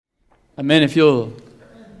Amen. If you'll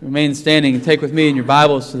remain standing and take with me in your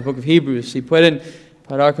Bibles to the book of Hebrews. Si pueden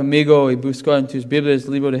parar conmigo y buscar en tus Biblias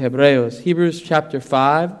el libro de Hebreos. Hebrews chapter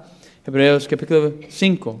 5. Hebreos capítulo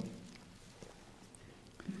 5.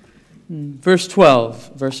 Verse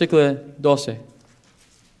 12. Versículo 12.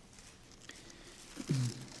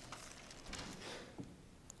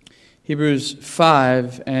 Hebrews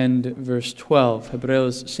 5 and verse 12.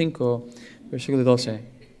 Hebreos 5, versículo 12.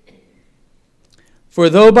 For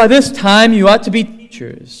though by this time you ought to be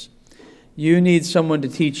teachers, you need someone to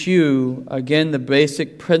teach you, again, the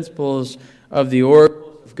basic principles of the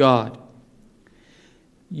oracles of God.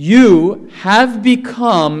 You have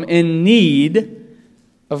become in need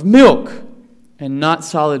of milk and not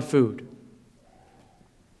solid food.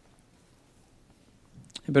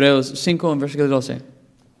 Hebreos 5, versículo 12.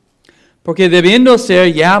 Porque debiendo ser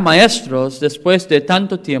ya maestros después de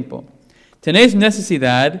tanto tiempo, tenéis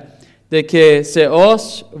necesidad de que se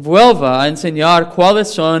os vuelva a enseñar cuáles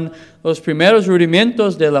son los primeros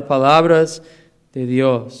rudimentos de las palabras de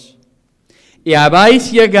Dios. Y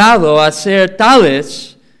habéis llegado a ser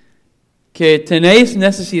tales que tenéis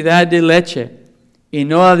necesidad de leche y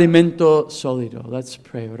no alimento sólido. Let's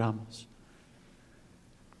pray, oramos.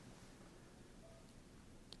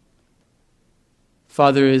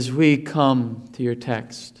 Father, as we come to your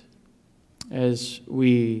text, as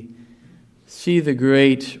we see the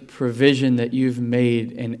great provision that you've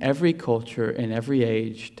made in every culture, in every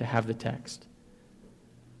age, to have the text,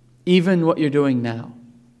 even what you're doing now,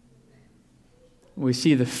 we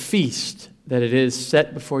see the feast that it is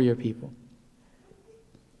set before your people.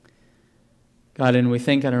 God, and we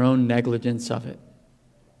think on our own negligence of it.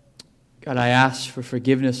 God, I ask for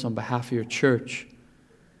forgiveness on behalf of your church,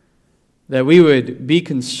 that we would be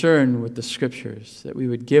concerned with the Scriptures, that we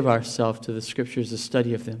would give ourselves to the Scriptures, the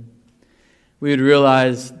study of them. We would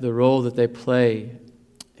realize the role that they play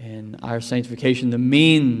in our sanctification, the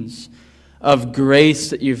means of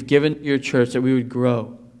grace that you've given to your church, that we would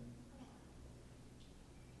grow.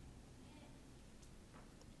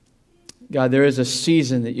 God, there is a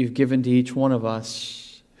season that you've given to each one of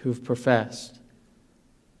us who've professed.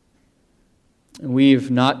 And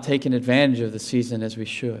we've not taken advantage of the season as we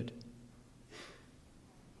should.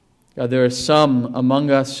 God, there are some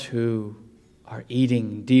among us who are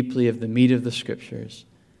eating deeply of the meat of the Scriptures.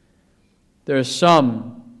 There are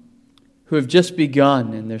some who have just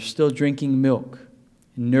begun and they're still drinking milk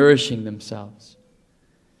and nourishing themselves.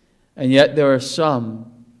 And yet there are some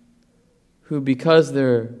who, because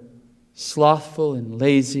they're slothful and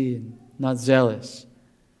lazy and not zealous,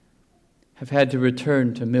 have had to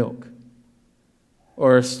return to milk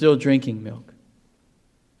or are still drinking milk.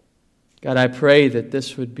 God, I pray that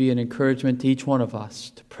this would be an encouragement to each one of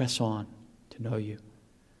us to press on, to know you.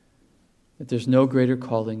 That there's no greater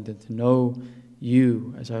calling than to know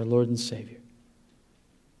you as our Lord and Savior.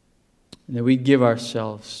 And that we give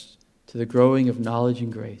ourselves to the growing of knowledge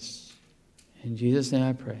and grace. In Jesus' name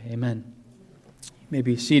I pray. Amen. You may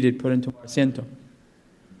be seated, put into asiento.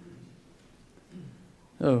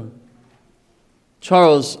 Oh,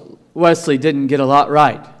 Charles Wesley didn't get a lot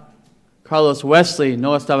right. Carlos Wesley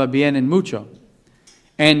no estaba bien en mucho.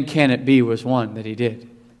 And Can It Be was one that he did.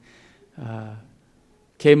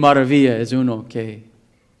 Que maravilla es uno que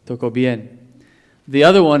tocó bien. The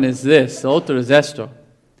other one is this. The otro es esto.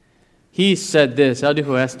 He said this. Él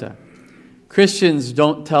dijo esta. Christians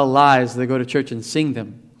don't tell lies. They go to church and sing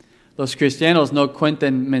them. Los cristianos no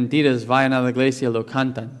cuentan mentiras. Vayan a la iglesia, lo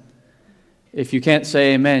cantan. If you can't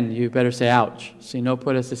say amen, you better say ouch. Si no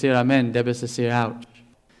puedes decir amen, debes decir ouch.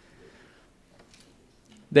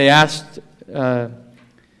 They asked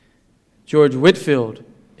George Whitefield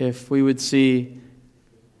if we would see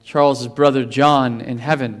Charles's brother John in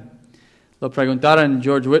heaven. Lo preguntaron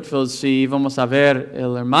George Whitefield si íbamos a ver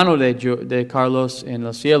el hermano de Carlos en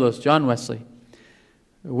los cielos, John Wesley.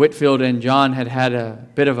 Whitefield and John had a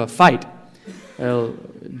bit of a fight.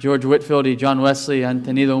 George Whitefield y John Wesley han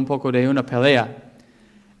tenido un poco de una pelea.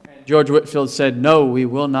 George Whitefield said, no, we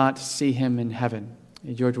will not see him in heaven.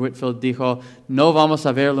 Y George Whitefield dijo, no vamos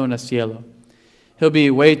a verlo en el cielo. He'll be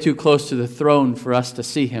way too close to the throne for us to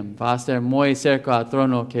see him. Va a estar muy cerca al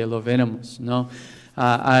trono que lo veremos. No?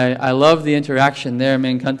 I love the interaction there.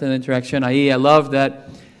 Me encanta la interacción ahí. I love that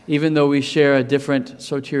even though we share a different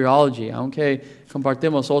soteriology, aunque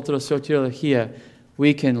compartimos otra soteriología,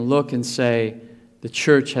 we can look and say, the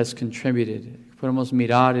church has contributed. Podemos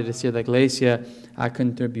mirar y decir, la iglesia ha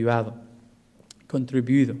contribuido.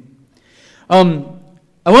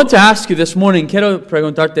 I want to ask you this morning, quiero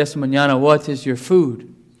preguntarte esta mañana, what is your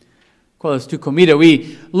food? ¿Cuál es tu comida?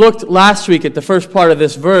 We looked last week at the first part of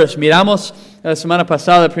this verse. Miramos la semana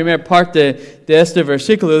pasada la primera parte de este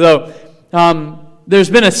versículo. Though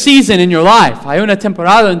there's been a season in your life, hay una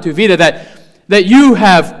temporada en tu vida that you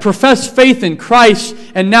have professed faith in Christ,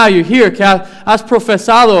 and now you're here, que has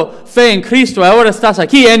profesado fe en Cristo, ahora estás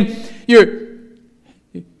aquí, and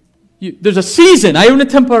there's a season, hay una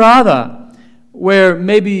temporada where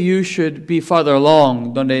maybe you should be farther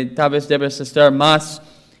along, donde tal vez debes estar más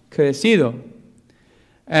crecido.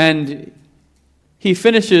 And he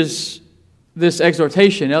finishes this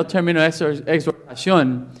exhortation, él termina esta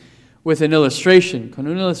exhortación with an illustration, con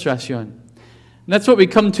una ilustración. And that's what we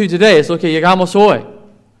come to today, es lo que llegamos hoy.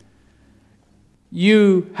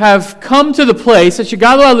 You have come to the place, has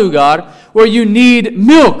llegado al lugar where you need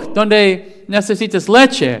milk, donde necesitas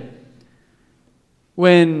leche,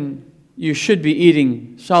 when you should be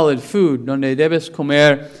eating solid food, donde debes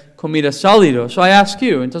comer comida sólido. So I ask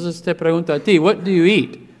you, entonces te pregunto a ti, what do you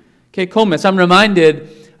eat? ¿Qué comes? I'm reminded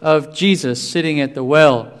of Jesus sitting at the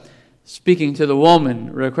well, speaking to the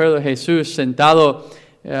woman. Recuerdo a Jesús sentado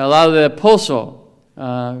al lado del pozo,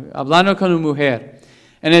 hablando con una mujer.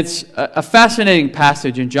 And it's a fascinating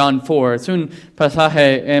passage in John 4. It's un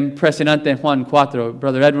pasaje impresionante en Juan 4.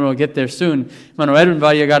 Brother Edwin will get there soon. Hermano Edwin va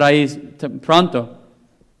a llegar ahí pronto.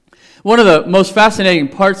 One of the most fascinating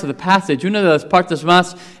parts of the passage, una de las partes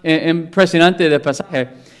más impresionantes del pasaje,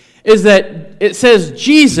 is that it says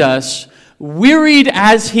Jesus, wearied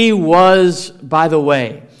as he was by the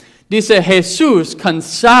way. Dice Jesús,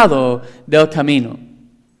 cansado del camino.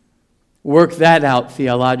 Work that out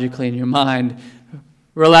theologically in your mind.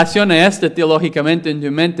 Relaciona esto teológicamente en tu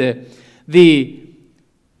mente. The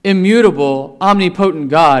immutable, omnipotent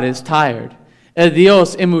God is tired. El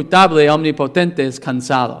Dios inmutable, omnipotente es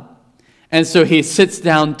cansado. And so he sits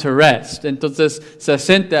down to rest. Entonces se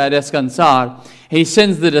sienta a descansar. He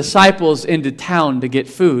sends the disciples into town to get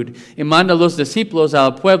food. Y manda a los discípulos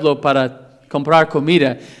al pueblo para comprar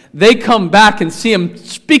comida. They come back and see him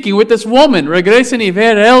speaking with this woman. Regresan y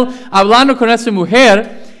ver él hablando con esa mujer.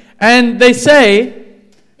 And they say,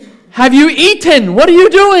 have you eaten? What are you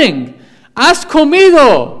doing? ¿Has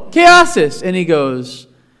comido? ¿Qué haces? And he goes,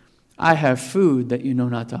 I have food that you know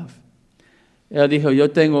not of. Él dijo, yo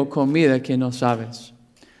tengo comida que no sabes.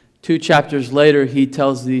 2 chapters later, he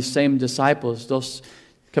tells these same disciples, 2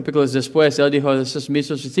 capítulos después, él dijo a esos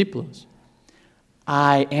mismos discípulos,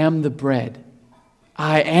 I am the bread.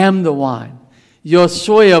 I am the wine. Yo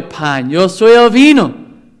soy el pan. Yo soy el vino.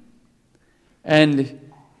 And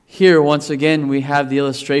here, once again, we have the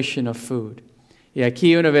illustration of food. Y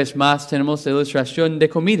aquí, una vez más, tenemos la ilustración de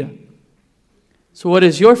comida. So what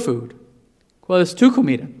is your food? ¿Cuál es tu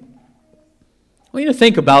comida? I want you to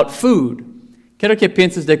think about food. Quiero que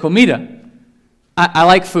pienses de comida. I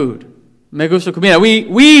like food. Me gusta comida.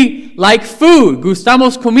 We like food.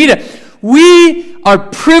 Gustamos comida. We are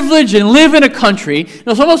privileged and live in a country.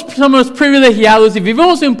 Nos somos privilegiados y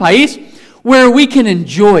vivimos en un país where we can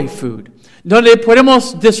enjoy food. Donde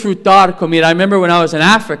podemos disfrutar comida. I remember when I was in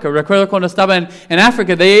Africa. Recuerdo cuando estaba en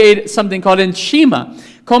Africa, they ate something called encima.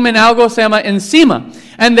 Comen algo se llama encima.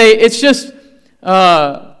 And it's just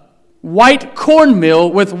white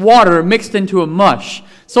cornmeal with water mixed into a mush.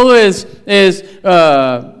 Solo es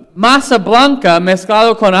masa blanca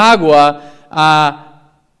mezclado con agua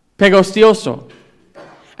pegostioso.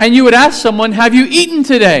 And you would ask someone, have you eaten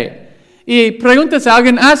today? Y preguntas a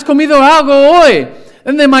alguien, ¿has comido algo hoy?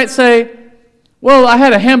 And they might say, well, I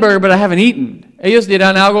had a hamburger, but I haven't eaten. Ellos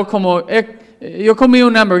dirán algo como, yo comí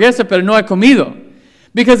una hamburguesa, pero no he comido.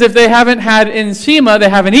 Because if they haven't had encima, they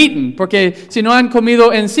haven't eaten. Porque si no han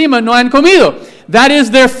comido encima, no han comido. That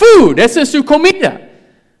is their food. Esa es su comida.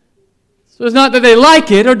 So it's not that they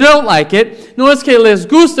like it or don't like it. No es que les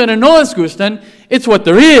gustan or no les gustan. It's what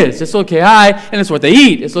there is. It's lo que hay, and it's what they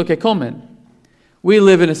eat. It's lo que comen. We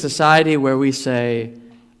live in a society where we say,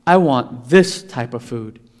 I want this type of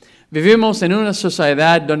food. Vivimos en una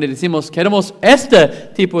sociedad donde decimos, queremos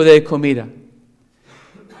este tipo de comida.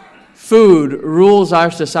 Food rules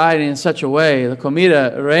our society in such a way. La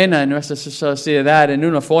comida reina en nuestra sociedad en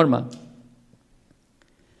una forma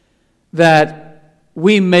that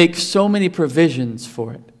we make so many provisions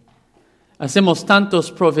for it. Hacemos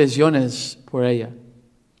tantas provisiones por ella.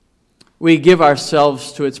 We give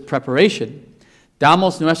ourselves to its preparation.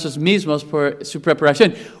 Damos nuestros mismos por su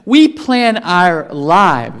preparación. We plan our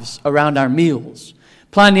lives around our meals.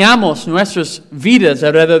 Planeamos nuestras vidas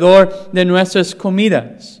alrededor de nuestras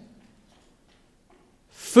comidas.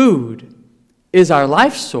 Food is our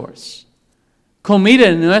life source. Comida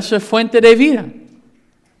es nuestra fuente de vida.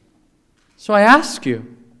 So I ask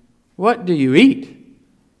you, what do you eat?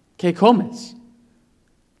 ¿Qué comes?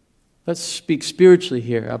 Let's speak spiritually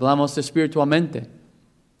here. Hablamos de espiritualmente.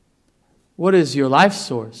 What is your life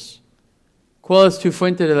source? ¿Cuál es tu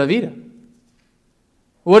fuente de la vida?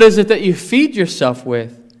 What is it that you feed yourself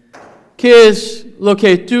with? ¿Qué es lo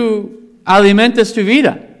que tú alimentas tu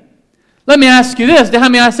vida? Let me ask you this.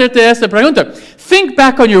 Déjame hacerte esta pregunta. Think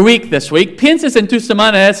back on your week this week. Pienses en tu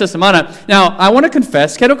semana esta semana. Now, I want to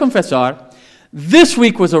confess, quiero confesar, this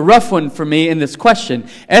week was a rough one for me in this question.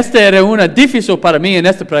 Esta era una difícil para mí en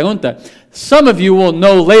esta pregunta. Some of you will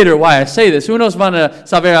know later why I say this. Unos van a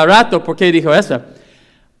saber a rato por qué dijo esta.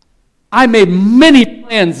 I made many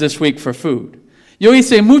plans this week for food. Yo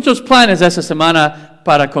hice muchos planes esta semana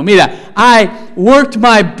para comida. I worked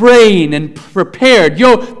my brain and prepared.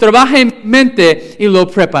 Yo trabajé en mi mente y lo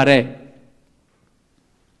preparé.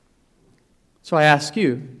 So I ask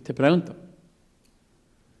you, te pregunto,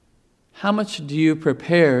 how much do you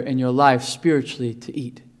prepare in your life spiritually to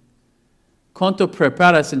eat? ¿Cuánto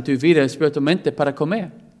preparas en tu vida espiritualmente para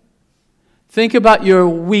comer? Think about your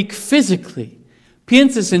week physically.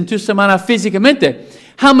 Piensas en tu semana físicamente.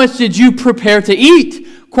 How much did you prepare to eat?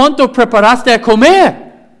 ¿Cuánto preparaste a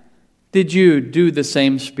comer? Did you do the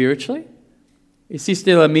same spiritually?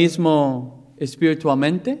 ¿Hiciste lo mismo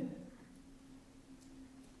espiritualmente?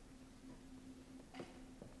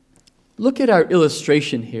 Look at our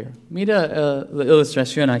illustration here. Mira la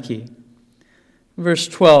ilustración aquí. Verse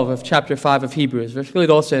 12 of chapter 5 of Hebrews. Versículo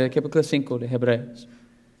 12 de capítulo 5 de Hebreos.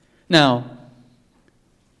 Now,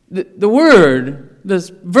 the word, this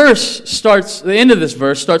verse starts, the end of this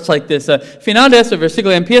verse starts like this. Final de este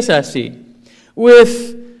versículo empieza así.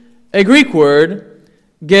 With a Greek word,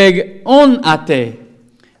 gegonate.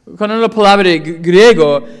 Con una palabra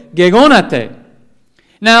griego, gegonate.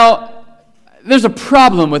 Now, there's a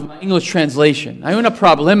problem with my English translation. Hay un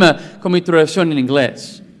problema con mi traducción en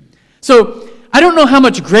inglés. So, I don't know how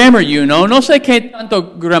much grammar you know. No sé qué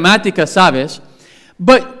tanto gramática sabes.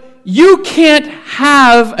 But you can't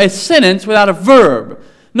have a sentence without a verb.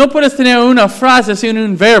 No puedes tener una frase sin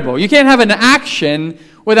un verbo. You can't have an action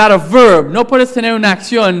without a verb. No puedes tener una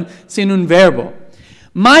acción sin un verbo.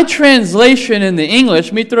 My translation in the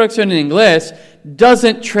English, mi traducción en inglés,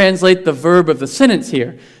 doesn't translate the verb of the sentence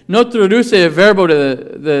here. No traduce el verbo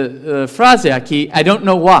de frase aquí. I don't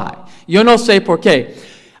know why. Yo no sé por qué.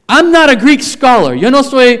 I'm not a Greek scholar. Yo no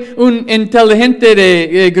soy un inteligente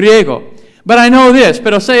de griego. But I know this,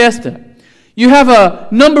 pero sé esta. You have a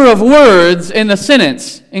number of words in the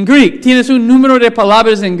sentence in Greek. Tienes un número de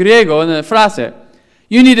palabras en griego en la frase.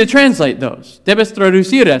 You need to translate those. Debes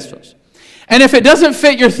traducir estos. And if it doesn't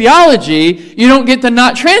fit your theology, you don't get to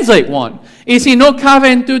not translate one. Y si no cabe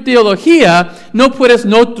en tu teología, no puedes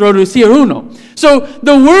no traducir uno. So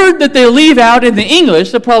the word that they leave out in the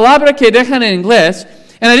English, the palabra que dejan en inglés,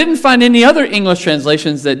 and I didn't find any other English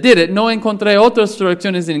translations that did it, no encontré otras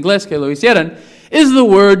traducciones en inglés que lo hicieran, is the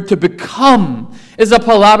word to become, is la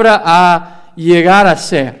palabra a llegar a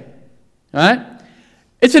ser. Right?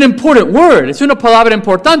 It's an important word. Es una palabra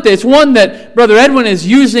importante. It's one that Brother Edwin is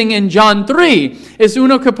using in John 3. Es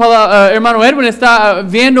uno que hermano Edwin está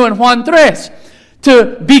viendo en Juan 3.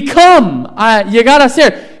 To become, a llegar a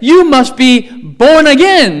ser. You must be born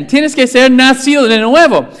again. Tienes que ser nacido de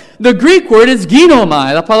nuevo. The Greek word is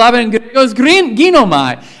ginomai. La palabra en griego es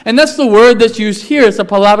ginomai. And that's the word that's used here. Es la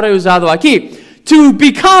palabra usado aquí. To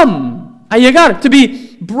become, a llegar, to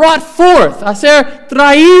be brought forth, a ser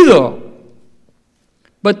traído.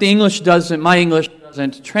 But the English doesn't, my English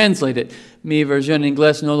doesn't translate it. Mi versión en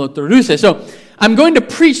inglés no lo traduce. So I'm going to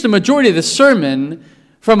preach the majority of the sermon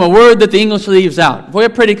from a word that the English leaves out. Voy a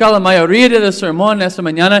predicar la mayoría del sermón esta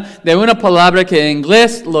mañana de una palabra que en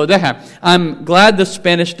inglés lo deja. I'm glad the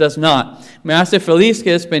Spanish does not. Me hace feliz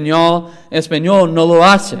que español no lo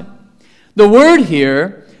hace. The word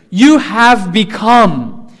here, you have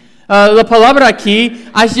become. La palabra aquí,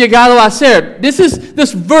 has llegado a ser.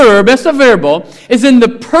 This verb, este verbo, is in the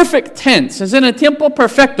perfect tense. Es en el tiempo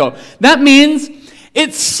perfecto. That means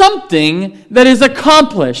it's something that is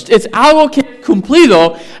accomplished. It's algo que es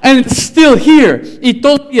cumplido, and it's still here. Y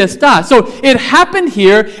todavía está. So it happened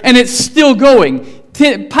here, and it's still going.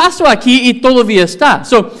 Paso aquí y todavía está.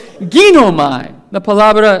 So, ginomai, la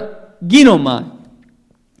palabra ginomai,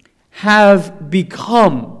 have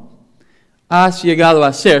become. Has llegado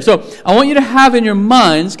a ser. So, I want you to have in your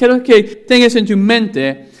minds, quiero que tengas en tu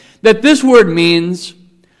mente, that this word means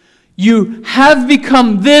you have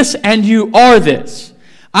become this and you are this.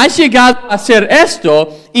 Has llegado a ser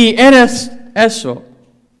esto y eres eso.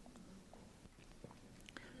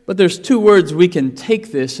 But there's two words we can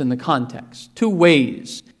take this in the context. Two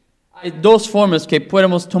ways. Hay dos formas que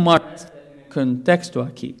podemos tomar este contexto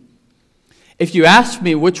aquí. If you ask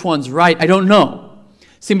me which one's right, I don't know.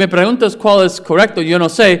 Si me preguntas cuál es correcto, yo no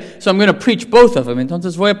sé, so I'm going to preach both of them.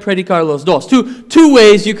 Entonces voy a predicar los dos. Two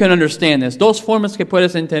ways you can understand this. Dos formas que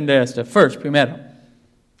puedes entender esto. First, primero.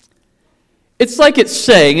 It's like it's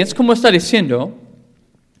saying, it's como está diciendo,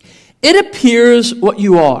 it appears what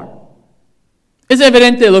you are. Es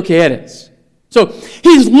evidente lo que eres. So,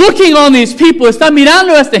 he's looking on these people, está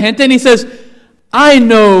mirando a esta gente, and he says, I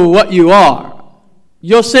know what you are.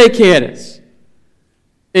 Yo sé que eres.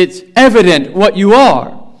 It's evident what you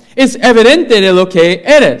are. Es evidente de lo que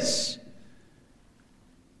eres.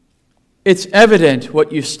 It's evident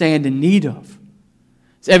what you stand in need of.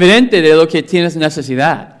 Es evidente de lo que tienes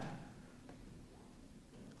necesidad.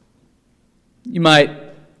 You might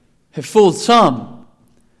have fooled some.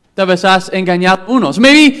 Tal vez has engañado unos.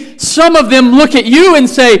 Maybe some of them look at you and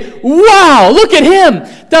say, wow, look at him.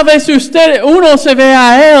 Tal vez uno se ve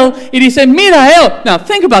a él y dice, mira a él. Now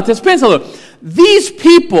think about this, piénsalo. These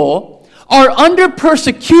people are under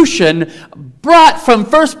persecution brought from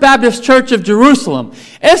First Baptist Church of Jerusalem.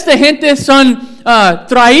 Esta gente son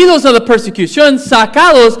traídos a la persecución,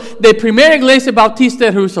 sacados de Primera Iglesia Bautista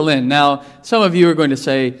de Jerusalén. Now, some of you are going to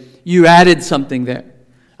say, you added something there.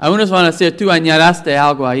 Algunos van a decir, tú añadiste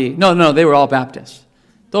algo ahí. No, they were all Baptists.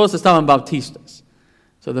 Todos estaban bautistas.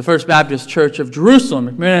 So the First Baptist Church of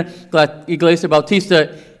Jerusalem, Primera Iglesia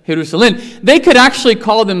Bautista Jerusalén, they could actually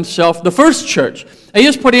call themselves the first church.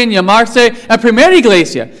 Ellos podían llamarse la primera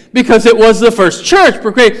iglesia because it was the first church,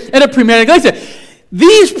 porque era primera iglesia.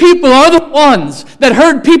 These people are the ones that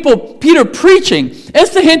heard Peter preaching.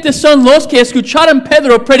 Esta gente son los que escucharon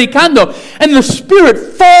Pedro predicando, and the Spirit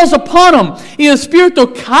falls upon them, y el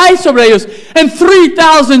Espíritu cae sobre ellos, and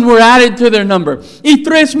 3,000 were added to their number, y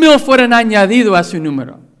 3,000 fueron añadidos a su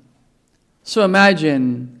número. So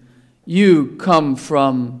imagine you come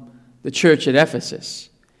from the church at Ephesus.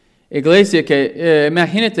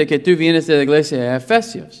 Imagínate que tú vienes de la iglesia de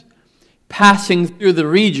Efesios, passing through the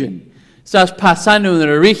region. Estás pasando en la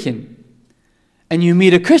región, and you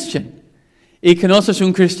meet a Christian. Y conoces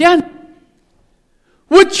un cristiano.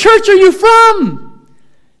 What church are you from?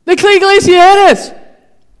 ¿De qué iglesia eres?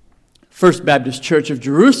 First Baptist Church of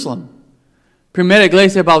Jerusalem. Primera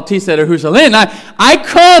Iglesia Bautista de Jerusalén. I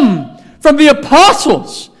come from the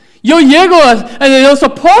apostles. Yo llego a los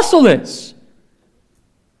apóstoles.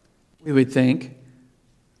 We would think,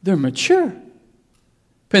 they're mature.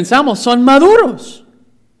 Pensamos, son maduros.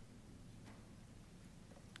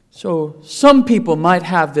 So, some people might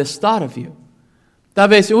have this thought of you. Tal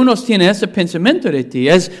vez unos tienen ese pensamiento de ti,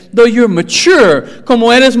 as though you're mature,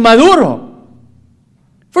 como eres maduro.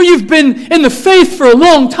 For you've been in the faith for a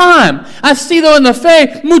long time. Has sido en la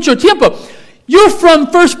fe mucho tiempo. You're from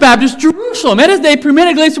First Baptist Jerusalem. Eres de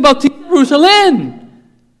Primera Iglesia Bautista Jerusalén.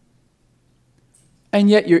 And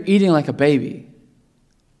yet you're eating like a baby.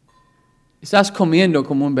 Estás comiendo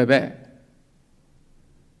como un bebé.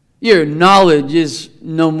 Your knowledge is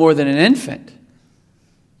no more than an infant.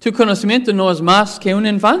 Tu conocimiento no es más que un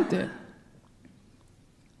infante.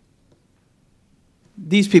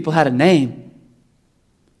 These people had a name.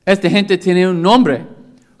 Esta gente tiene un nombre.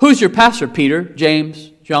 Who's your pastor? Peter,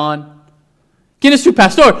 James, John. ¿Quién es tu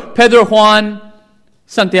pastor? Pedro, Juan,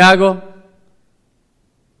 Santiago.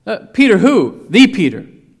 Peter who? The Peter.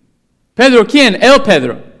 Pedro quién? El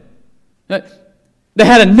Pedro. They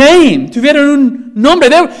had a name. Tuvieron un nombre.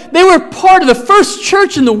 They were part of the first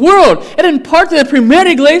church in the world. Eran parte de la primera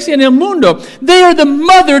iglesia en el mundo. They are the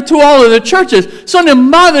mother to all of the churches. Son el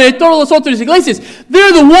madre de todas las otras iglesias.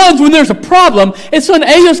 They're the ones when there's a problem. Son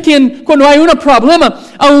ellos quien, cuando hay un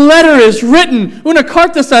problema, a letter is written. Una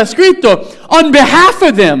carta está escrito on behalf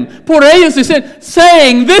of them. Por ellos,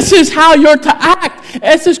 saying, this is how you're to act.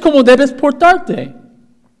 Eso es como debes portarte.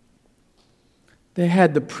 They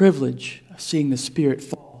had the privilege of seeing the Spirit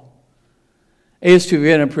fall. Ellos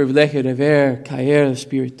tuvieron el privilegio de ver caer el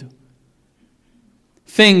Espíritu.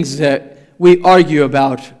 Things that we argue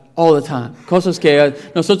about all the time. Cosas que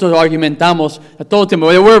nosotros argumentamos a todo tiempo.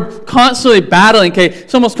 We're constantly battling, que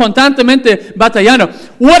somos constantemente batallando.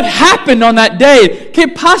 What happened on that day?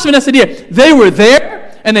 ¿Qué pasó en ese día? They were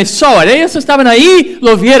there and they saw it. Ellos estaban ahí,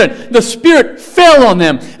 lo vieron. The Spirit fell on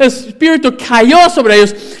them. El Espíritu cayó sobre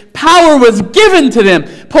ellos. Power was given to them.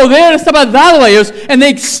 Poder estaba dado a ellos. And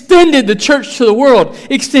they extended the church to the world.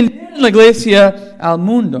 Extendieron la iglesia al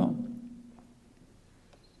mundo.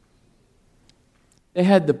 They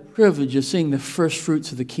had the privilege of seeing the first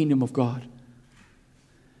fruits of the kingdom of God.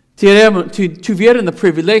 Tuvieron el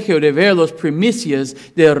privilegio de ver las primicias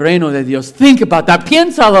del reino de Dios. Think about that.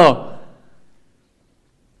 Piénsalo.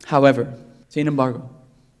 However, sin embargo,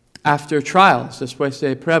 after trials, después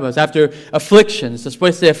de pruebas, after afflictions,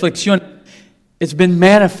 después de aflicción, it's been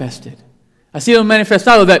manifested. Ha sido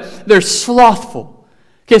manifestado that they're slothful,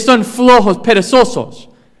 que son flojos, perezosos.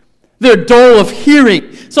 They're dull of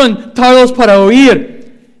hearing, son tardos para oír.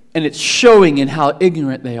 And it's showing in how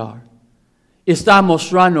ignorant they are. Está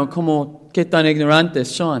mostrando como que tan ignorantes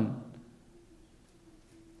son.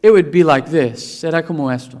 It would be like this. Será como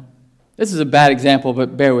esto. This is a bad example,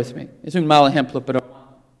 but bear with me. Es un mal ejemplo, pero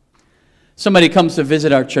somebody comes to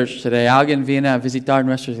visit our church today. Alguien viene a visitar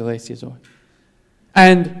nuestras iglesias hoy.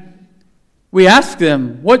 And we ask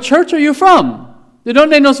them, what church are you from? ¿De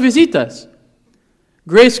dónde nos visitas?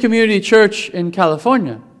 Grace Community Church in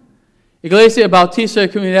California. Iglesia Bautista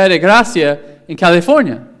Comunidad de Gracia in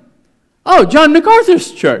California. Oh, John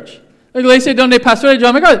MacArthur's church. La iglesia donde pastor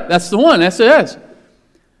John MacArthur. That's the one, that's it.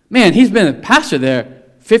 Man, he's been a pastor there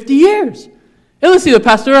 50 years. Él ha sido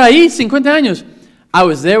pastor ahí 50 años. I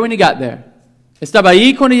was there when he got there. Estaba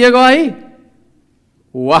ahí cuando llegó ahí.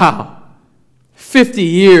 Wow. 50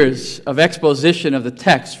 years of exposition of the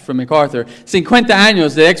text from MacArthur. 50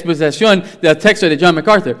 años de exposición del texto de John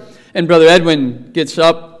MacArthur. And Brother Edwin gets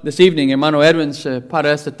up this evening. Hermano Edwin se para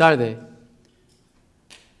esta tarde.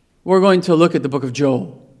 We're going to look at the book of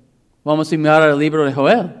Joel. Vamos a mirar el libro de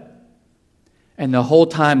Joel. And the whole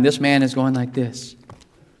time this man is going like this.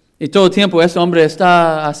 Y todo el tiempo este hombre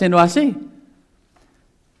está haciendo así.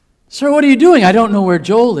 Sir, what are you doing? I don't know where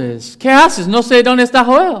Joel is. ¿Qué haces? No sé dónde está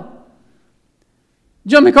Joel.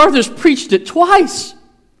 John MacArthur's preached it twice.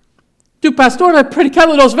 Tu pastor ha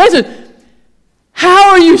predicado 2 veces.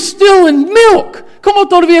 How are you still in milk? ¿Cómo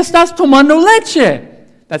todavía estás tomando leche?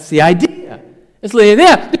 That's the idea. Es la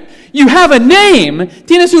idea. You have a name,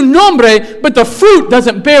 tienes un nombre, but the fruit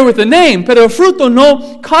doesn't bear with the name. Pero el fruto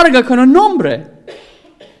no carga con un nombre.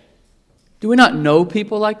 Do we not know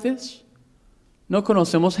people like this? No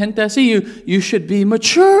conocemos gente así. You should be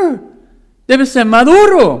mature. Debes ser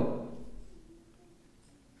maduro.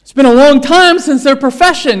 It's been a long time since their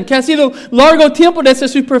profession, que ha sido largo tiempo desde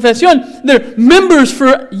su profesión. They're members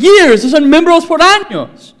for years. Son miembros por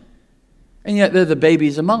años. And yet they're the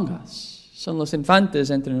babies among us. Son los infantes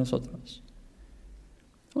entre nosotros.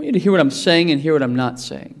 I want you to hear what I'm saying and hear what I'm not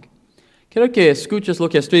saying. Quiero que escuches lo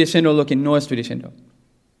que estoy diciendo, lo que no estoy diciendo.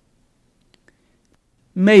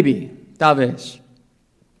 Maybe, tal vez,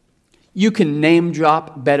 you can name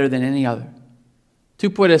drop better than any other. Tú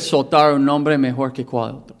puedes soltar un nombre mejor que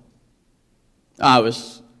cual otro. I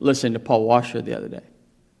was listening to Paul Washer the other day.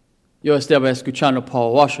 Yo estaba escuchando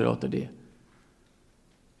Paul Washer el otro día.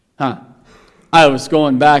 I was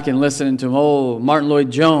going back and listening to Martin Lloyd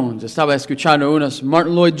Jones. Estaba escuchando unos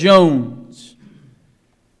Martin Lloyd Jones.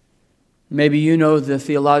 Maybe you know the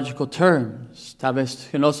theological terms. Tal vez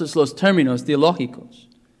conoces los términos teológicos.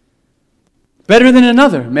 Better than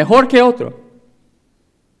another. Mejor que otro.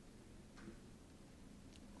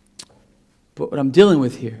 But what I'm dealing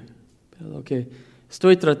with here, lo que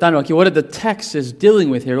estoy tratando aquí, what the text is dealing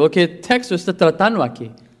with here, lo que el texto está tratando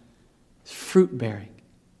aquí, is fruit bearing.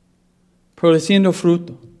 Produciendo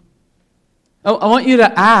fruto. I want you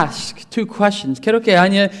to ask 2 questions. Quiero que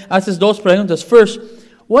haces 2 preguntas. First,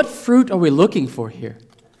 what fruit are we looking for here?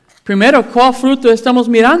 Primero, ¿cuál fruto estamos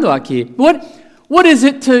mirando aquí? What is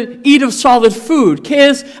it to eat of solid food? ¿Qué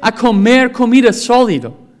es a comer comida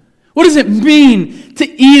sólido? What does it mean to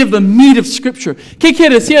eat of the meat of Scripture? ¿Qué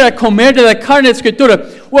quiere decir a comer de la carne de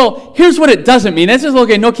Escritura? Well, here's what it doesn't mean. Eso es lo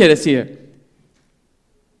que no quiere decir.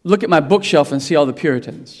 Look at my bookshelf and see all the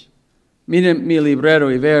Puritans. Miren mi librero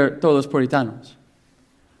y ver todos los puritanos.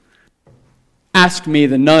 Ask me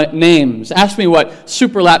the names. Ask me what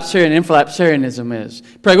supralapsarian and infralapsarianism is.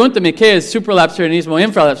 Pregúntame qué es supralapsarianismo,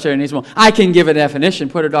 infralapsarianismo. I can give a definition.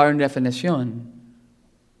 Puedo dar una definición.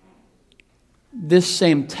 This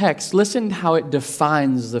same text, listen how it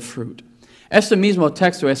defines the fruit. Este mismo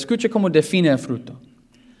texto, escucha cómo define el fruto.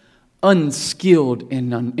 Unskilled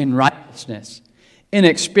in righteousness.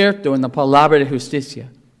 Inexperto en la palabra de justicia.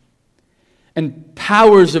 And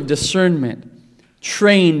powers of discernment,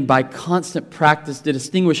 trained by constant practice to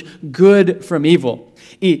distinguish good from evil.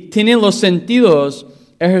 Y tienen los sentidos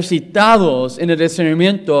ejercitados en el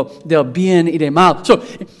discernimiento del bien y del mal. So,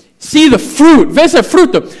 see the fruit. Ves el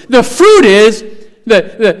fruto. The fruit is,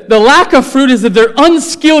 the lack of fruit is that they're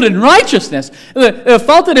unskilled in righteousness. La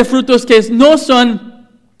falta de frutos que no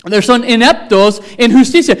son ineptos en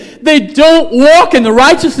justicia. They don't walk in the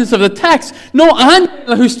righteousness of the text. No andan en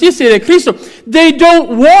la justicia de Cristo. They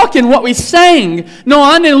don't walk in what we sang. No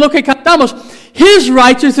andan en lo que cantamos. His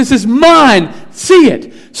righteousness is mine. See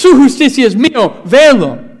it. Su justicia es mío.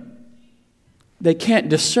 Velo. They can't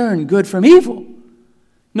discern good from evil.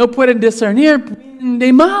 No pueden discernir bien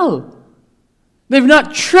de mal. They've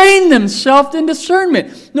not trained themselves in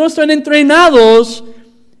discernment. No están entrenados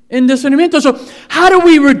en discernimiento. So, how do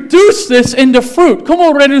we reduce this into fruit?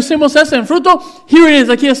 ¿Cómo reducimos eso en fruto? Here it is,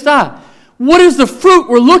 aquí está. What is the fruit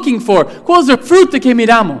we're looking for? ¿Cuál es el fruto que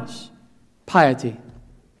miramos? Piety.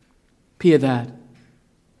 Piedad.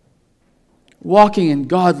 Walking in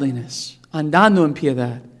godliness. Andando en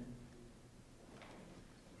piedad.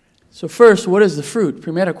 So first, what is the fruit?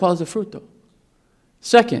 Primero, ¿cuál es el fruto?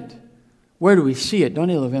 Second, where do we see it?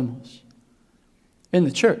 ¿Dónde lo vemos? In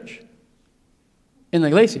the church. In la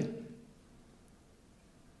iglesia.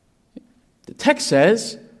 The text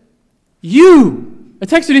says, you. The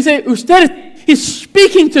text dice, ustedes. He's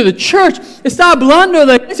speaking to the church. Está hablando de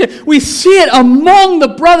la iglesia. We see it among the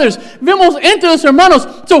brothers. Vemos entre los hermanos.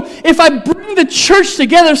 So if I bring the church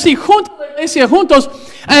together, si juntos la iglesia juntos,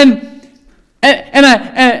 and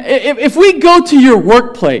if we go to your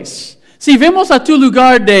workplace, si vemos a tu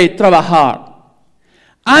lugar de trabajar,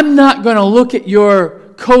 I'm not going to look at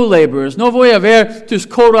your co-laborers. No voy a ver tus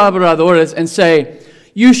colaboradores and say,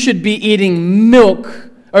 you should be eating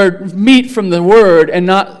milk or meat from the word and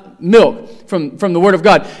not milk from the word of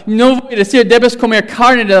God. No voy a decir, debes comer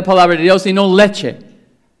carne de la palabra de Dios y no leche.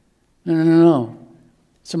 No.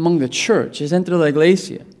 It's among the church. Es entre la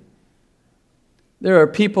iglesia. There are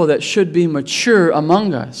people that should be mature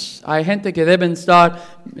among us. Hay gente que deben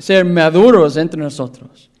ser maduros entre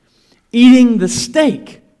nosotros. Eating the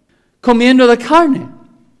steak. Comiendo la carne.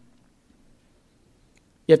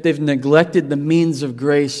 Yet they've neglected the means of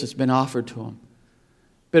grace that's been offered to them.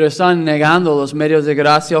 Pero están negando los medios de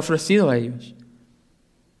gracia ofrecidos a ellos.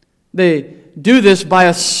 They do this by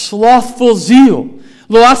a slothful zeal.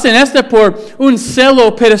 Lo hacen por un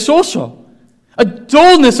celo perezoso. A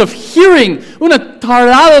dullness of hearing. Una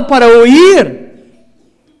tardado para oír.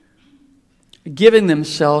 Giving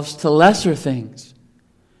themselves to lesser things.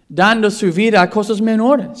 Dando su vida a cosas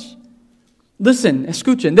menores. Listen,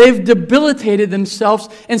 escuchen. They've debilitated themselves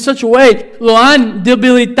in such a way. Lo han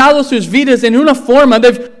debilitado sus vidas en una forma.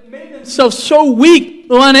 They've made themselves so weak.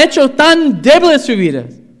 Lo han hecho tan débiles sus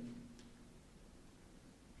vidas.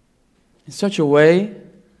 In such a way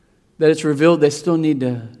that it's revealed they still need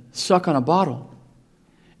to suck on a bottle.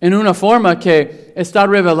 En una forma que está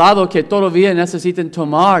revelado que todavía necesitan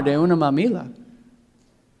tomar de una mamila.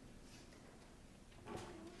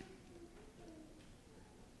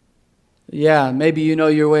 Yeah, maybe you know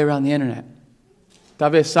your way around the internet.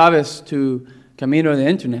 Tal vez sabes tu camino de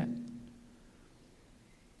internet.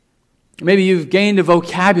 Maybe you've gained a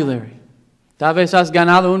vocabulary. Tal vez has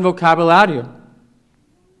ganado un vocabulario.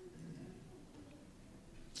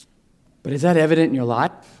 But is that evident in your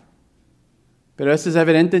life? Pero eso es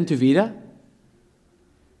evidente en tu vida?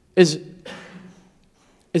 Is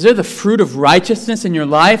there the fruit of righteousness in your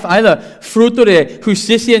life? ¿Hay el fruto de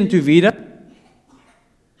justicia en tu vida?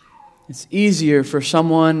 It's easier for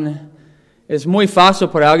someone, es muy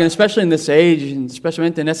fácil para alguien, especially in this age, and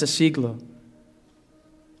especialmente en ese siglo,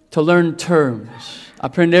 to learn terms,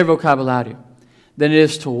 aprender vocabulario, than it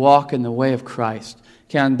is to walk in the way of Christ,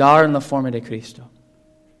 que andar en la forma de Cristo.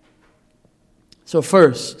 So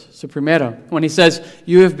primero, when he says,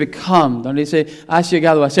 you have become, donde dice, has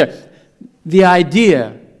llegado a ser, the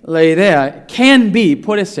idea, la idea, can be,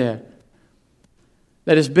 puede ser,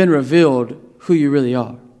 that it's been revealed who you really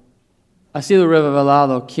are. Ha sido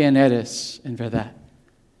revelado quién eres en verdad.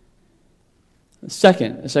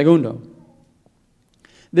 Segundo,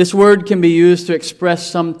 this word can be used to express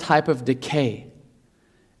some type of decay.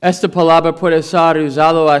 Esta palabra puede ser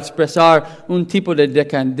usado a expresar un tipo de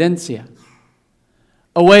decadencia.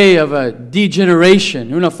 A way of a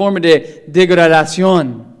degeneration, una forma de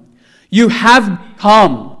degradación. You have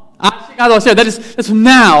become, has llegado a ser, that's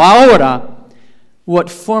now, ahora, what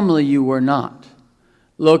formerly you were not.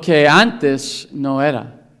 Lo que antes no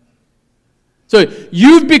era. So,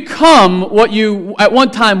 you've become what you at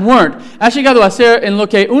one time weren't. Has llegado a ser en lo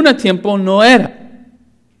que un tiempo no era.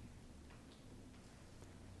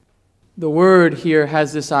 The word here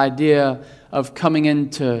has this idea of coming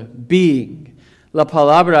into being. La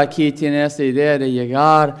palabra aquí tiene esta idea de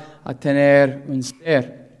llegar a tener un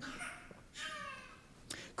ser.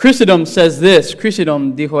 Chrysostom says this.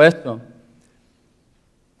 Chrysostom dijo esto.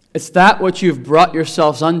 It's that what you've brought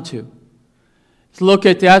yourselves unto. Es lo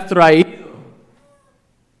que te ha traído.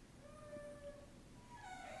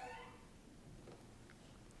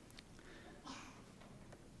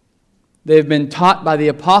 They've been taught by the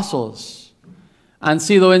apostles. Han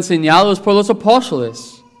sido enseñados por los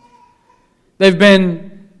apóstoles. They've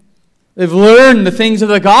learned the things of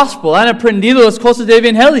the gospel. Han aprendido las cosas del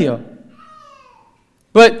evangelio.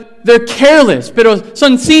 But they're careless, pero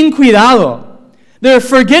son sin cuidado. They're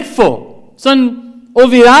forgetful. Son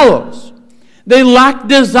olvidados. They lack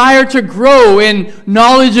desire to grow in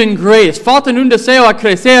knowledge and grace. Faltan un deseo a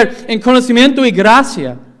crecer en conocimiento y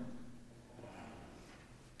gracia.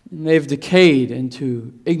 And they've decayed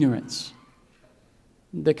into ignorance.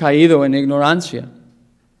 Decaído en ignorancia.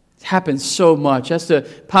 It happens so much. Esto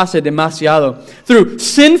pasa demasiado. Through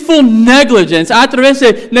sinful negligence, a través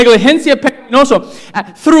de negligencia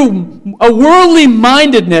pecaminosa, through a worldly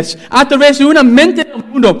mindedness, a través de una mente del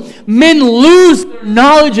mundo, men lose their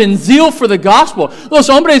knowledge and zeal for the gospel. Los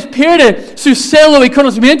hombres pierden su celo y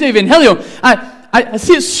conocimiento del evangelio. I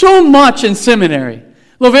see it so much in seminary.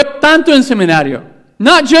 Lo veo tanto en seminario.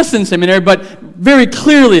 Not just in seminary, but very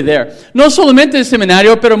clearly there. No solamente en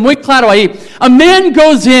seminario, pero muy claro ahí. A man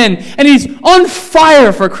goes in and he's on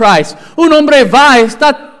fire for Christ. Un hombre va y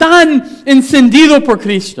está tan encendido por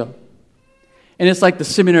Cristo. And it's like the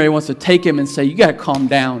seminary wants to take him and say, you got to calm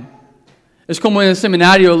down. Es como en el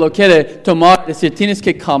seminario lo quiere tomar, decir, tienes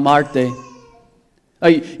que calmarte.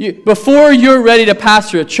 Before you're ready to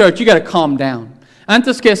pastor a church, you got to calm down.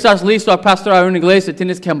 Antes que estás listo a pastorar una iglesia,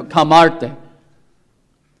 tienes que calmarte.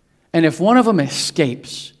 And if one of them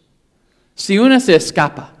escapes, si una se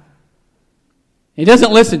escapa, he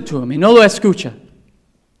doesn't listen to him, y no lo escucha,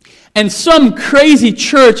 and some crazy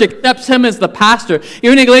church accepts him as the pastor, y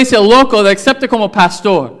una iglesia loco le acepta como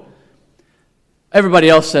pastor, everybody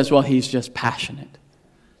else says, well, he's just passionate.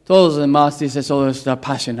 Todos los demás dicen, solo está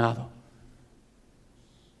apasionado.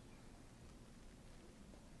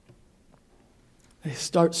 They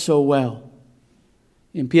start so well.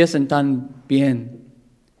 Empiezan tan bien.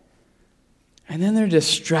 And then they're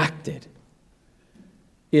distracted.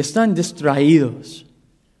 Y están distraídos.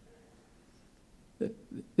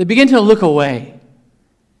 They begin to look away.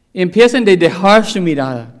 Y empiezan a dejar su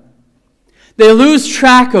mirada. They lose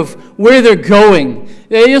track of where they're going.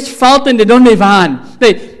 Ellos faltan de dónde van.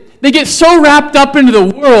 They get so wrapped up into the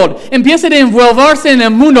world. Empiezan a envolverse en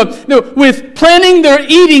el mundo with planning their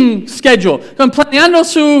eating schedule. Planeando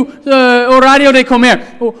su horario de comer.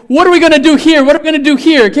 What are we going to do here? What are we going to do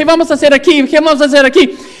here? ¿Qué vamos a hacer aquí? ¿Qué vamos a hacer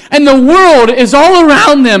aquí? And the world is all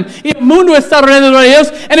around them. Y el mundo está alrededor de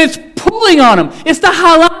ellos. And it's pulling on them. Está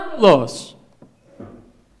jalándolos.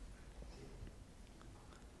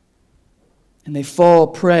 And they fall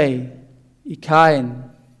prey. Y caen.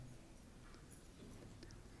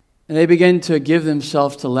 And they begin to give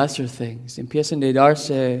themselves to lesser things. Empiezan a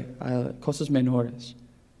darse a cosas menores.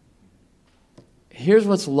 Here's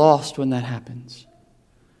what's lost when that happens.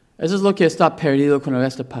 Eso es lo que está perdido cuando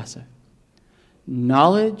esto pasa.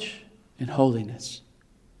 Knowledge and holiness.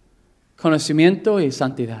 Conocimiento y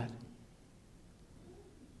santidad.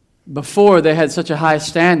 Before they had such a high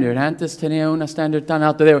standard. Antes tenía un estándar tan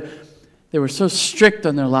alto. They were so strict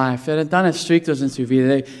on their life. Eran tan estrictos en su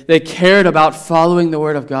vida. They cared about following the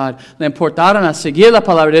Word of God. Le importaron a seguir la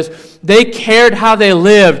palabra de Dios. They cared how they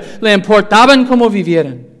lived. Le importaban cómo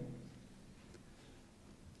vivieran.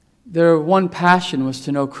 Their one passion was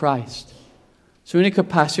to know Christ. Su única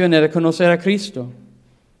pasión era conocer a Cristo.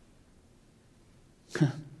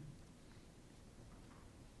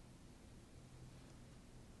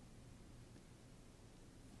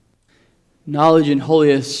 Knowledge and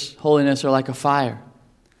holiness are like a fire.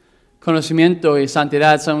 Conocimiento y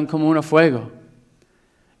santidad son como un fuego.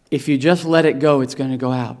 If you just let it go, it's going to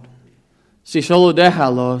go out. Si solo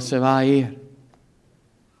déjalo, se va a ir.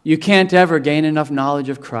 You can't ever gain enough knowledge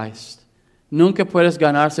of Christ. Nunca puedes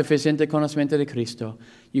ganar suficiente conocimiento de Cristo.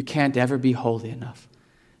 You can't ever be holy enough.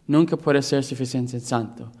 Nunca puedes ser suficiente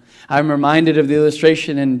santo. I'm reminded of the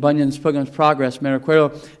illustration in Bunyan's Pilgrim's Progress. Me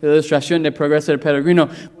recuerdo de la ilustración de Progreso del Peregrino.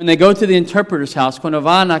 When they go to the interpreter's house, cuando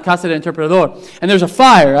van a casa del interpretador, and there's a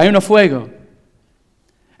fire, hay un fuego.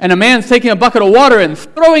 And a man's taking a bucket of water and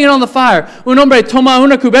throwing it on the fire. Un hombre toma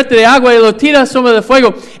una cubeta de agua y lo tira sobre el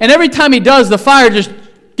fuego. And every time he does, the fire just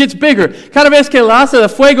gets bigger. Cada vez que lo hace, el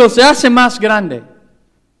fuego se hace más grande.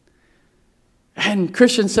 And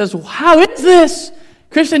Christian says, well, how is this?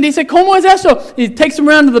 Christian dice, ¿cómo es eso? He takes him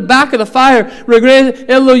around to the back of the fire.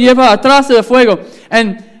 Él lo lleva atrás del fuego.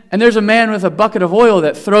 And there's a man with a bucket of oil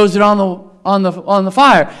that throws it on the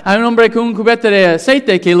fire. Hay un hombre con un cubeta de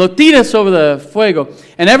aceite que lo tira sobre el fuego.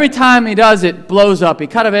 And every time he does, it blows up. Y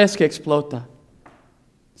cada vez que explota.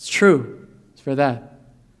 It's true. It's for that.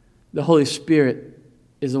 The Holy Spirit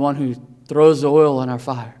is the one who throws the oil on our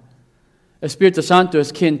fire. Espíritu Santo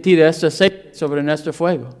es quien tira este aceite sobre nuestro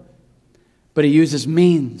fuego. But he uses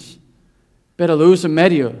means. Pero lo usa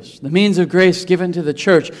medios. The means of grace given to the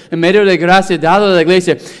church. El medio de gracia dado a la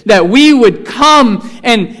iglesia. That we would come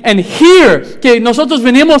and hear. Que nosotros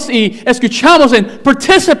venimos y escuchamos and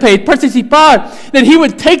participar. That he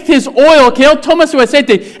would take his oil, que él toma su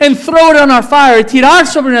aceite, and throw it on our fire. Y tirar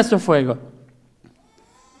sobre nuestro fuego.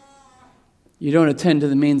 You don't attend to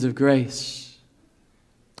the means of grace.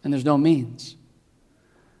 And there's no means.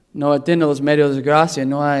 No atiendo los medios de gracia.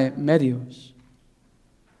 No hay medios.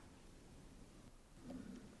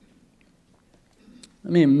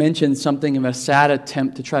 Let me mention something of a sad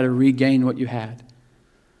attempt to try to regain what you had.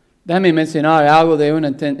 Déjame mencionar algo de un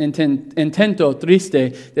intento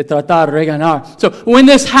triste de tratar de reganar. So when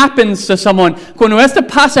this happens to someone, cuando esto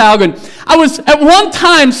pasa a alguien, I was at one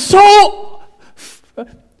time so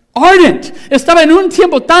ardent. Estaba en un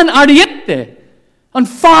tiempo tan ardiente, on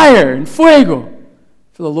fire, en fuego,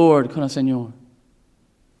 for the Lord, con el Señor.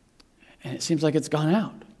 And it seems like it's gone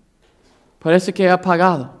out. Parece que ha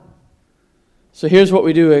apagado. So here's what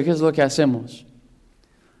we do. Here's lo que hacemos.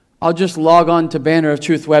 I'll just log on to Banner of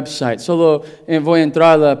Truth website. Solo voy a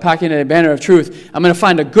entrar a la página de Banner of Truth. I'm going to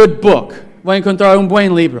find a good book. Voy a encontrar un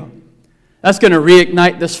buen libro. That's going to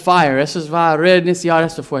reignite this fire. Eso va a reiniciar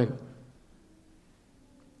este fuego.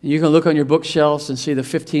 And you can look on your bookshelves and see the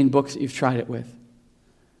 15 books that you've tried it with.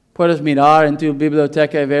 Puedes mirar en tu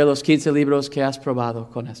biblioteca y ver los 15 libros que has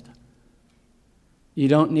probado con esta. You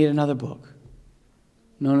don't need another book.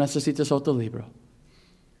 No necesitas otro libro.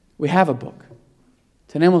 We have a book.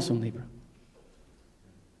 Tenemos un libro.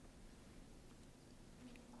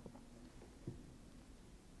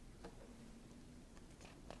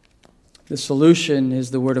 The solution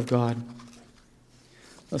is the Word of God.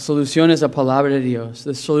 La solución es la palabra de Dios.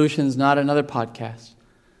 The solution is not another podcast.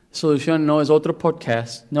 La solución no es otro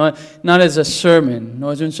podcast. Not as a sermon. No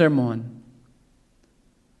es un sermón.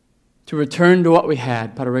 To return to what we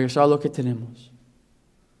had. Para regresar a lo que tenemos.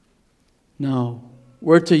 No.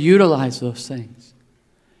 We're to utilize those things.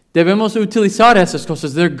 Debemos utilizar esas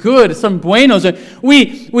cosas. They're good. Son buenos.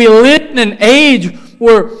 We live in an age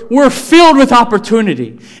where we're filled with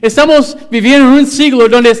opportunity. Estamos viviendo en un siglo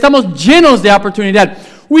donde estamos llenos de oportunidad.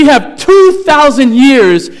 We have 2,000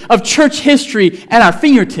 years of church history at our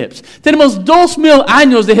fingertips. Tenemos 2,000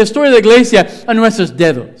 años de historia de la iglesia a nuestros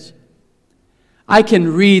dedos. I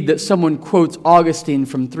can read that someone quotes Augustine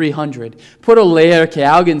from 300. Puedo leer que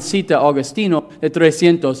alguien cita Augustino de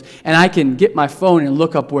 300, and I can get my phone and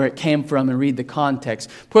look up where it came from and read the context.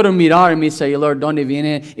 Puedo mirar en mi celular donde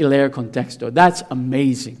viene y leer contexto. That's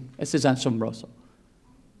amazing. Eso es asombroso.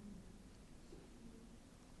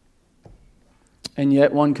 And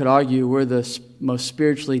yet one could argue we're the most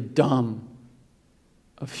spiritually dumb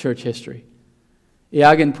of church history. Y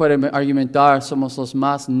alguien puede argumentar somos los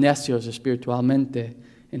más necios espiritualmente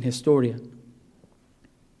en historia.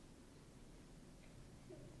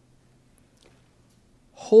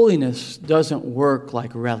 Holiness doesn't work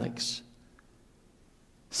like relics.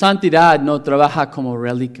 Santidad no trabaja como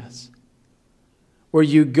relicas, where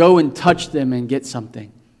you go and touch them and get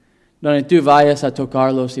something. Donde tú vayas a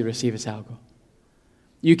tocarlos y recibes algo.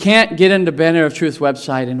 You can't get into Banner of Truth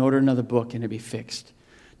website and order another book and it'll be fixed.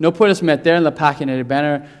 No puedes meter en la página de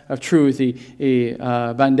Banner of Truth y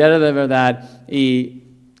Bandera de Verdad y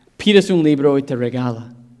pides un libro y te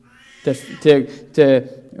regala. Te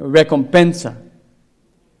recompensa.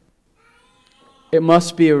 It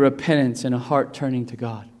must be a repentance and a heart turning to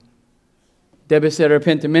God. Debe ser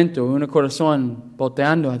arrepentimiento, un corazón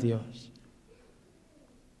volteando a Dios.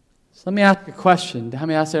 So let me ask a question.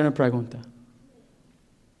 Déjame hacer una pregunta.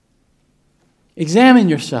 Examine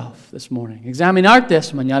yourself this morning. Examinarte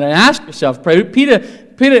esta mañana and ask yourself,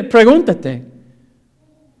 pregúntate,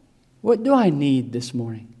 what do I need this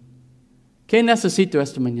morning? ¿Qué necesito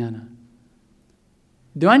esta mañana?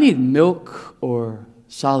 Do I need milk or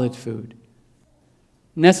solid food?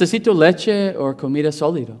 ¿Necesito leche or comida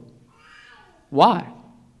sólido? Why?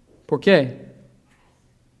 ¿Por qué?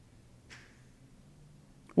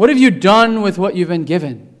 What have you done with what you've been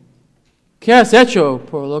given? ¿Qué has hecho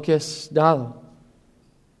por lo que has dado?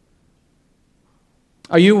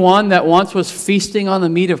 Are you one that once was feasting on the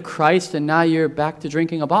meat of Christ and now you're back to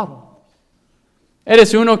drinking a bottle?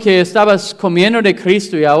 Eres uno que estabas comiendo de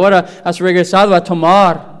Cristo y ahora has regresado a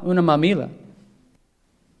tomar una mamila.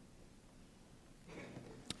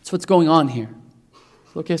 That's what's going on here.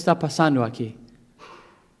 Lo que está pasando aquí.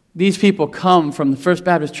 These people come from the First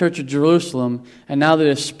Baptist Church of Jerusalem and now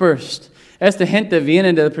they're dispersed. Esta gente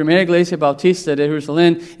viene de la primera iglesia bautista de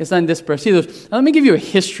Jerusalén, están dispersidos. Now, let me give you a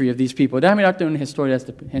history of these people. Déjame darte una historia de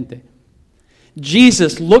esta gente.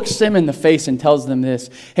 Jesus looks them in the face and tells them this.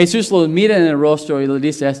 Jesús los mira en el rostro y le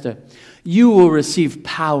dice esto. You will receive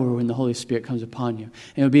power when the Holy Spirit comes upon you.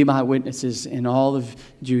 And you'll be my witnesses in all of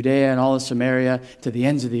Judea and all of Samaria to the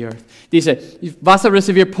ends of the earth. Dice, vas a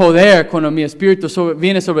recibir poder cuando mi espíritu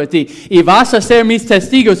viene sobre ti. Y vas a ser mis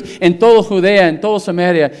testigos en toda Judea, en toda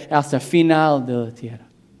Samaria, hasta el final de la tierra.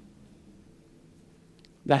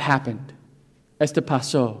 That happened. Esto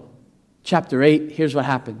pasó. Chapter 8, here's what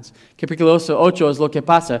happens. Capítulo 8 es lo que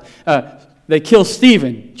pasa. They kill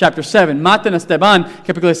Stephen. Chapter 7, matan a Esteban.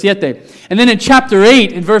 Capítulo 7. And then in chapter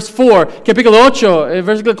 8, in verse 4, capítulo 8,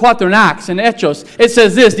 versículo 4 in Acts, in Hechos, it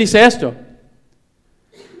says this, dice esto.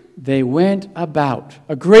 They went about.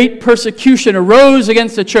 A great persecution arose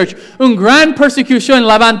against the church. Un gran persecución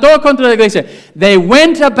levantó contra la iglesia. They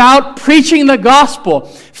went about preaching the gospel.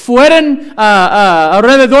 Fueron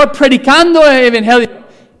alrededor predicando el evangelio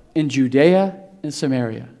in Judea and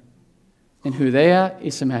Samaria. In Judea y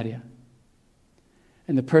Samaria.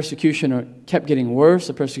 And the persecution kept getting worse.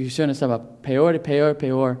 The persecution estaba peor y peor y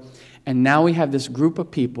peor. And now we have this group of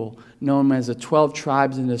people known as the 12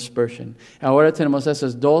 tribes in dispersion. Ahora tenemos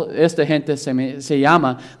esta gente se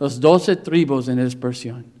llama los 12 tribus en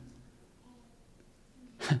dispersión.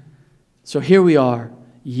 So here we are,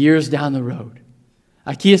 years down the road.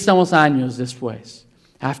 Aquí estamos años después.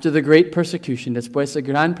 After the great persecution, después de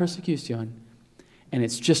gran persecución. And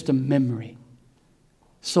it's just a memory.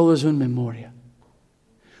 Solo es una memoria.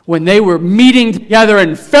 When they were meeting together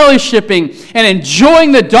and fellowshipping and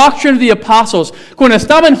enjoying the doctrine of the apostles, cuando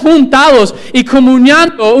estaban juntados y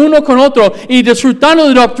comuniando uno con otro y disfrutando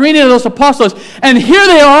de la doctrina de los apóstoles, and here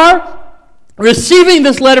they are receiving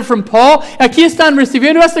this letter from Paul. Aquí están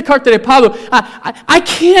recibiendo esta carta de Pablo. I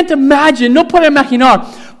can't imagine, no puedo imaginar.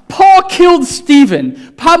 Paul killed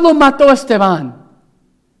Stephen. Pablo mató a Esteban.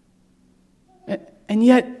 And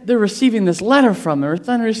yet they're receiving this letter from him.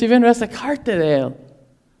 Están recibiendo esta carta de él.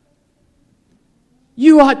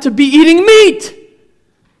 You ought to be eating meat.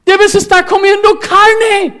 Debes estar comiendo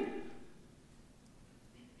carne.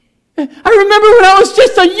 I remember when I was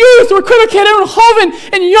just a youth, recuerdo que era un joven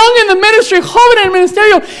and young in the ministry, joven en el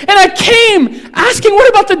ministerio, and I came asking, what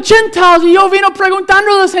about the Gentiles? Y yo vino preguntando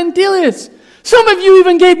a los gentiles. Some of you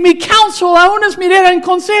even gave me counsel. A unos me dieron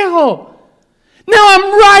consejo. Now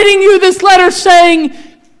I'm writing you this letter saying,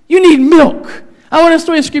 you need milk. Ahora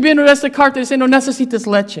estoy escribiendo esta carta diciendo, necesitas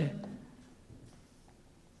leche.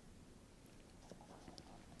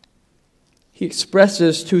 He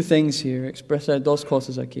expresses two things here. Expresa dos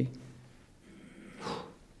cosas aquí.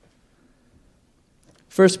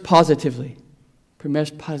 First, positively. Primero,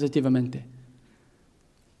 positivamente.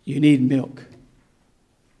 You need milk.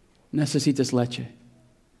 Necesitas leche.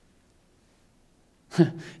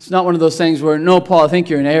 It's not one of those things where, no, Paul, I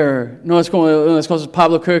think you're in error. No, es como las cosas,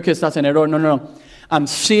 Pablo, creo que estás en error. No. I'm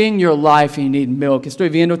seeing your life and you need milk. Estoy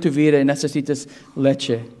viendo tu vida y necesitas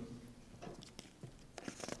leche.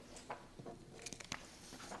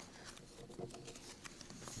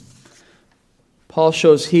 Paul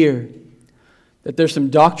shows here that there's some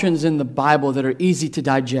doctrines in the Bible that are easy to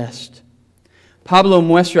digest. Pablo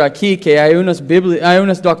muestra aquí que hay unas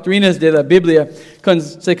doctrinas de la Biblia que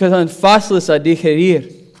son fáciles a digerir.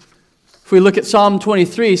 If we look at Psalm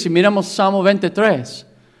 23, si miramos Salmo 23,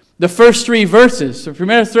 the first three verses, los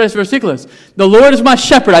primeros tres versículos, the Lord is my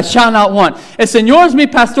shepherd, I shall not want. El Señor es mi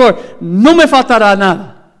pastor, no me faltará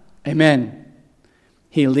nada. Amen.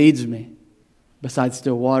 He leads me beside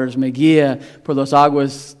still waters, me guía por los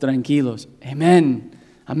aguas tranquilos. Amen.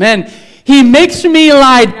 Amen. He makes me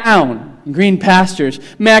lie down in green pastures.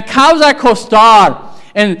 Me causa acostar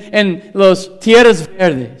en los tierras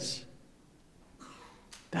verdes.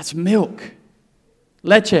 That's milk.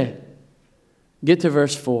 Leche. Get to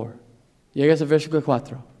verse 4. Llegas a versículo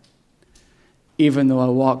 4. Even though I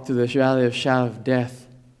walk through the valley of shadow of death,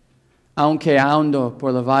 aunque ando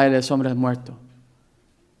por la valle de sombra de muerto,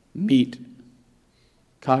 meat,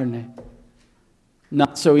 carne,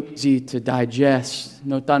 not so easy to digest,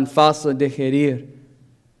 no tan fácil de digerir.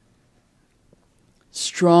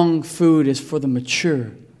 Strong food is for the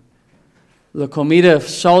mature. La comida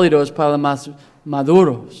sólida es para los más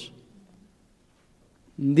maduros.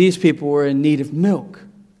 These people were in need of milk.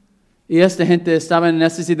 Y esta gente estaba en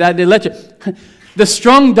necesidad de leche. The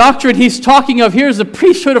strong doctrine he's talking of here is the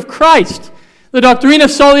priesthood of Christ. La doctrina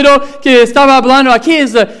sólido que estaba hablando aquí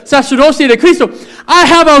is the sacerdocio de Cristo. I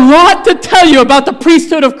have a lot to tell you about the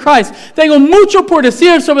priesthood of Christ. Tengo mucho por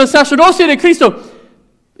decir sobre el sacerdocio de Cristo.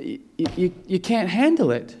 You can't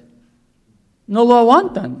handle it. No lo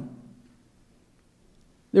aguantan.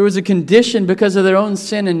 There was a condition because of their own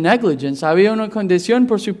sin and negligence. Había una condición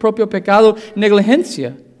por su propio pecado y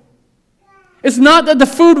negligencia. It's not that the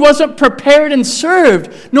food wasn't prepared and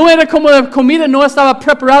served. No era como la comida no estaba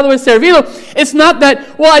preparado y servido. It's not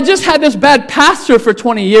that, well, I just had this bad pastor for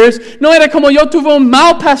 20 years. No era como yo tuve un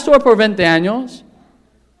mal pastor por 20 años.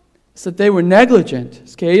 It's that they were negligent.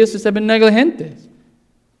 Es que ellos estaban negligentes.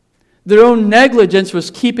 Their own negligence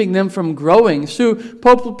was keeping them from growing. Su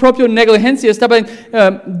propia negligencia estaba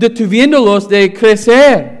detuviéndolos de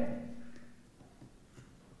crecer.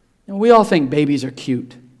 And we all think babies are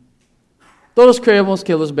cute. Todos creemos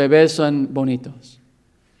que los bebés son bonitos.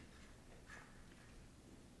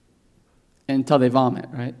 Until they vomit,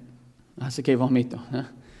 right? Hace que vomito. Huh?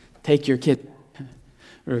 Take your kid.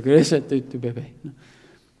 Regresa tu bebé.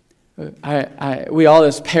 We all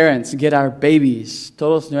as parents get our babies.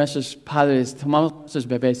 Todos nuestros padres tomamos nuestros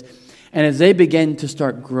bebés. And as they begin to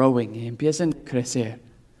start growing, empiezan a crecer.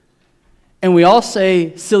 And we all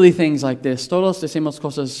say silly things like this. Todos decimos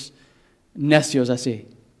cosas necios así.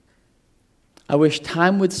 I wish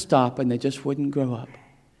time would stop and they just wouldn't grow up.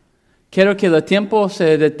 Quiero que el tiempo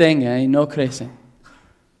se detenga y no crecen.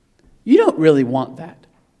 You don't really want that.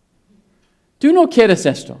 Tú no quieres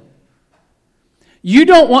esto. You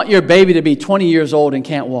don't want your baby to be 20 years old and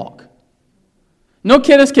can't walk. No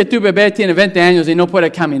quieres que tu bebé tiene 20 años y no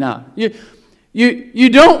puede caminar. You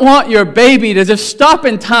don't want your baby to just stop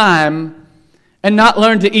in time and not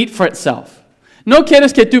learn to eat for itself. No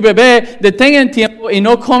quieres que tu bebé detenga en tiempo y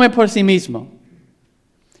no come por sí mismo.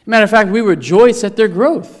 Matter of fact, we rejoice at their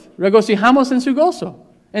growth. Regocijamos en su gozo,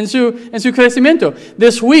 en su crecimiento.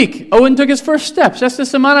 This week, Owen took his first steps. Esta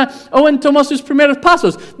semana, Owen tomó sus primeros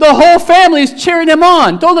pasos. The whole family is cheering him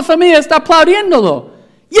on. Toda la familia está aplaudiéndolo.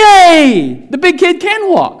 Yay! The big kid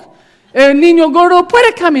can walk. El niño gordo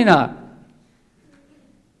puede caminar.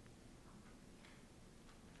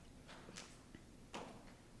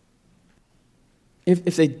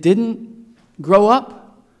 If they didn't grow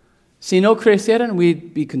up, si no crecieran,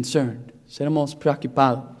 we'd be concerned. Seremos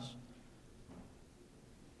preocupados.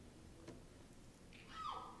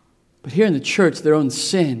 But here in the church, their own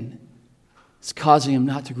sin is causing them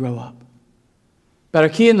not to grow up. Pero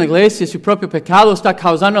aquí en la iglesia, su propio pecado está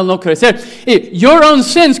causando el no crecer. Your own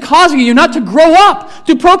sin is causing you not to grow up.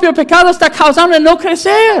 Tu propio pecado está causando el no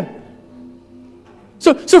crecer.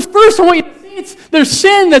 So first I want you to see it's their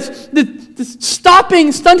sin that's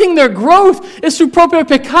stunting their growth. Es su propio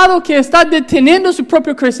pecado que está deteniendo su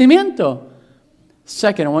propio crecimiento.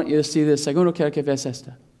 Second, I want you to see this. Segundo, quiero que veas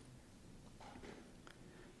esta.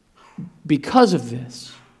 Because of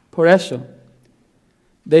this, por eso,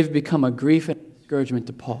 they've become a grief and discouragement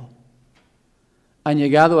to Paul. Han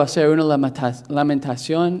llegado a ser una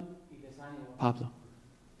lamentación y desánimo a Pablo.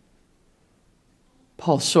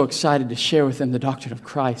 Paul's so excited to share with them the doctrine of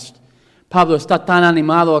Christ. Pablo está tan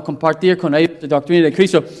animado a compartir con ellos la doctrina de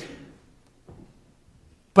Cristo.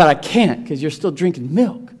 But I can't because you're still drinking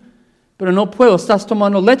milk. Pero no puedo, estás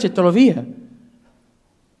tomando leche todavía.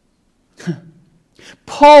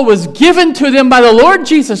 Paul was given to them by the Lord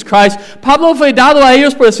Jesus Christ. Pablo fue dado a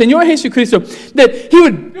ellos por el Señor Jesucristo, that he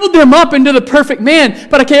would build them up into the perfect man,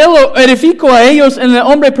 para que él lo edificó a ellos en el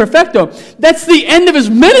hombre perfecto. That's the end of his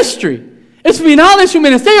ministry. Es final de su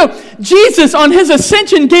ministerio. Jesus, on his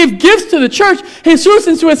ascension, gave gifts to the church. Jesús,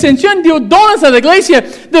 en su ascensión, dio dones a la iglesia.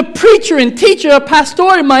 The preacher and teacher,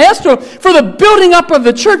 pastor y maestro, for the building up of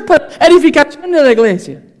the church, para edificación de la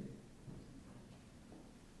iglesia.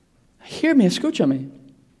 Hear me, escúchame.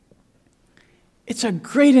 It's a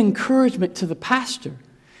great encouragement to the pastor.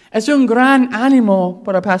 Es un gran ánimo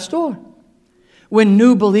para el pastor. When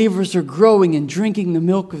new believers are growing and drinking the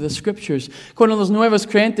milk of the Scriptures, cuando los nuevos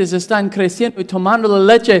creyentes están creciendo y tomando la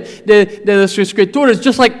leche de las Escrituras,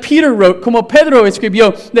 just like Peter wrote, como Pedro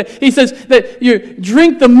escribió, he says that you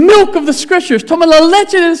drink the milk of the Scriptures, toma la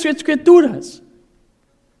leche de las Escrituras.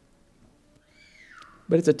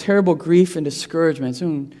 But it's a terrible grief and discouragement. Es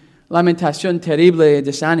una lamentación terrible y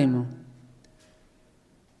desánimo.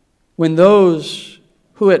 When those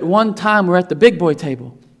who at one time were at the big boy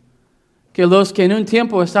table, que los que en un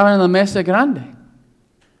tiempo estaban en la mesa grande,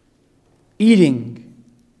 eating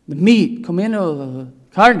the meat, comiendo la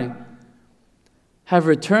carne, have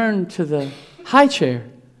returned to the high chair,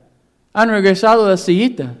 han regresado a la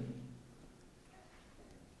sillita,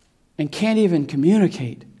 and can't even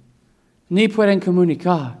communicate, ni pueden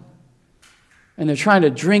comunicar. And they're trying to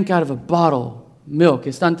drink out of a bottle, milk.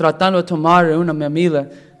 Están tratando de tomar una mamila,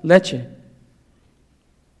 leche.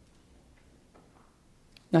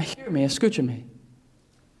 Now hear me, escúchame.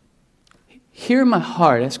 Hear my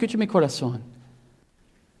heart, escucha mi corazón.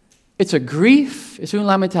 It's a grief, it's una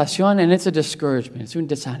lamentación, and it's a discouragement, it's un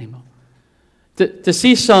desánimo. To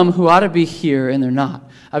see some who ought to be here and they're not.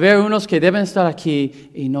 Haber unos que deben estar aquí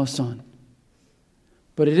y no son.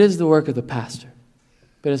 But it is the work of the pastor.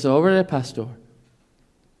 Pero es la obra del pastor.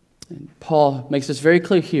 And Paul makes this very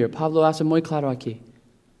clear here. Pablo hace muy claro aquí.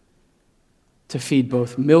 To feed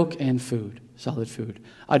both milk and food, solid food.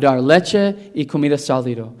 A dar leche y comida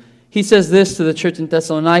sólido. He says this to the church in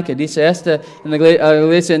Thessalonica. Dice esta en la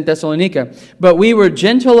iglesia en Thessalonica. But we were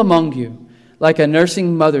gentle among you, like a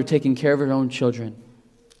nursing mother taking care of her own children.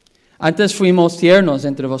 Antes fuimos tiernos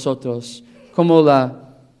entre vosotros, como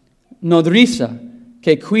la nodriza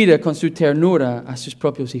que cuida con su ternura a sus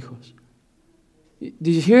propios hijos.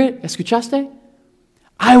 Did you hear it? ¿Escuchaste?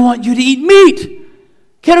 I want you to eat meat.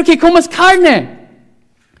 Quiero que comas carne.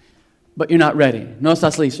 But you're not ready. No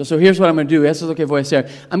estás listo. So here's what I'm going to do. Eso es lo que voy a hacer.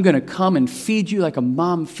 I'm going to come and feed you like a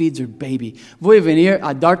mom feeds her baby. Voy a venir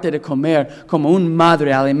a darte de comer como una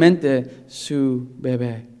madre alimente su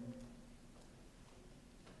bebé.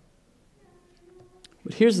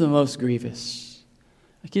 But here's the most grievous.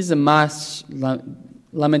 Aquí es la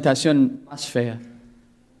lamentación más fea.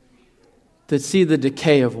 To see the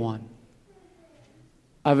decay of one.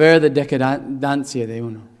 A ver la decadencia de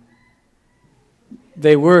uno.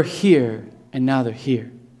 They were here and now they're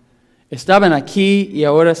here. Estaban aquí y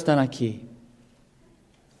ahora están aquí.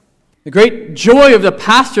 The great joy of the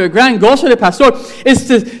pastor, el gran gozo del pastor, is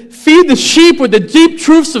to feed the sheep with the deep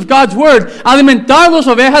truths of God's word. Alimentar las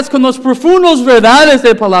ovejas con los profundos verdades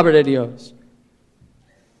de la palabra de Dios.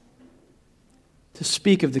 To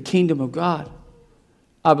speak of the kingdom of God.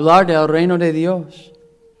 Hablar del reino de Dios.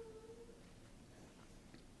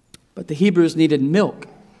 But the Hebrews needed milk.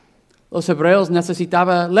 Los hebreos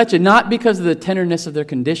necesitaban leche, not because of the tenderness of their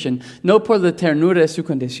condition, no por la ternura de su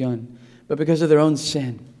condición, but because of their own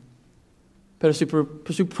sin. Pero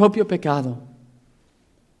por su propio pecado.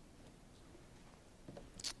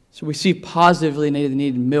 So we see positively they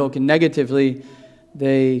needed milk, and negatively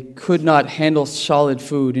they could not handle solid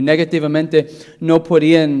food. Y negativamente no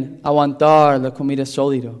podían aguantar la comida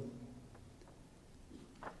sólida.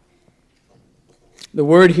 The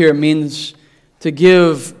word here means to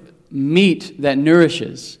give meat that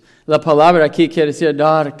nourishes. La palabra aquí quiere decir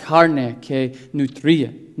dar carne que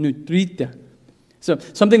nutrita. So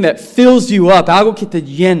something that fills you up, algo que te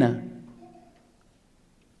llena.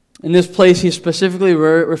 In this place, he's specifically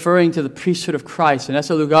referring to the priesthood of Christ. En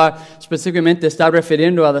ese lugar, específicamente está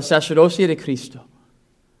refiriendo a la sacerdocia de Cristo.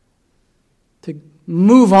 To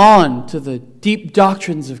move on to the deep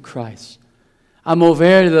doctrines of Christ. A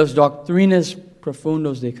mover de las doctrinas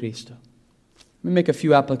profundos de Cristo. Let me make a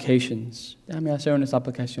few applications. Déjame hacer unas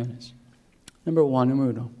aplicaciones. Number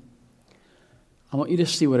uno. I want you to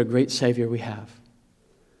see what a great Savior we have.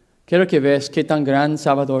 Quiero que veas qué tan gran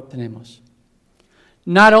Salvador tenemos.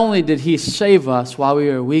 Not only did He save us while we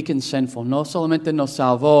were weak and sinful, no solamente nos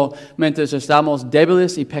salvó mientras estamos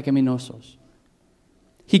débiles y pecaminosos.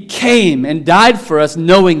 He came and died for us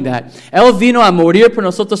knowing that. Él vino a morir por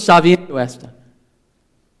nosotros sabiendo esto.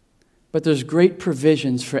 But there's great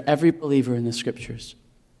provisions for every believer in the Scriptures.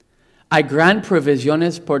 Hay gran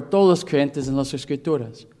provisiones por todos los creyentes en las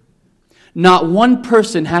Escrituras. Not one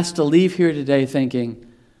person has to leave here today thinking,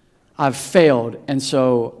 I've failed and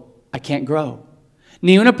so I can't grow.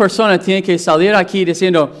 Ni una persona tiene que salir aquí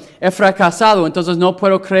diciendo, he fracasado, entonces no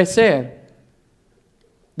puedo crecer.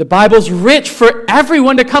 The Bible's rich for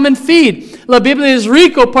everyone to come and feed. La Biblia es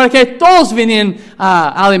rico para que todos vienen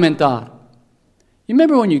a alimentar. You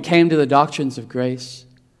remember when you came to the doctrines of grace?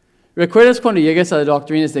 ¿Recuerdas cuando llegas a las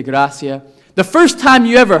doctrinas de gracia? The first time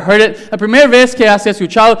you ever heard it, la primera vez que has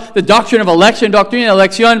escuchado the doctrine of election, doctrina de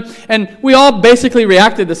elección, and we all basically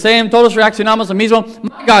reacted the same. Todos reaccionamos lo mismo.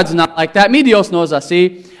 My God's not like that. Mi Dios no es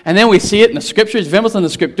así. And then we see it in the Scriptures, vemos en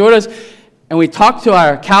las Escrituras, and we talk to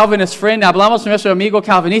our Calvinist friend, hablamos con nuestro amigo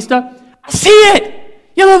calvinista. I see it.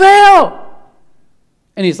 Yo lo veo.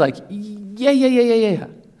 And he's like, yeah.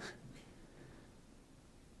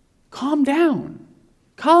 Calm down.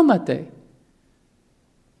 Cálmate.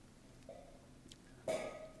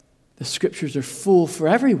 The Scriptures are full for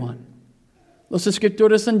everyone. Los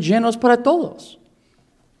Escrituras son llenos para todos.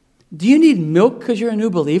 Do you need milk because you're a new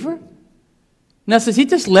believer?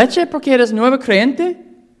 ¿Necesitas leche porque eres nuevo creyente?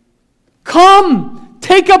 Come,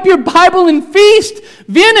 take up your Bible and feast.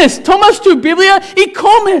 Vienes, tomas tu Biblia y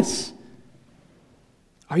comes.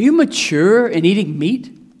 Are you mature in eating meat?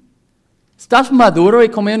 ¿Estás maduro y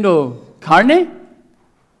comiendo carne?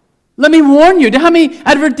 Let me warn you, déjame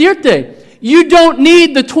advertirte. You don't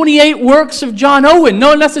need the 28 works of John Owen.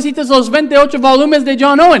 No necesitas los 28 volúmenes de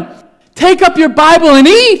John Owen. Take up your Bible and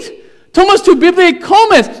eat. Tomas tu Biblia y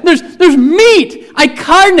comes. There's meat. Hay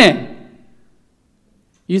carne.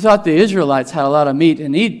 You thought the Israelites had a lot of meat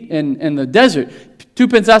and eat in the desert. Tú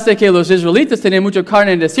pensaste que los israelitas tenían mucha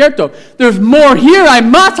carne en el desierto. There's more here. Hay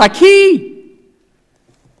más aquí.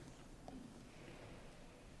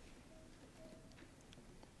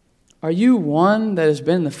 Are you one that has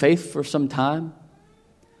been in the faith for some time?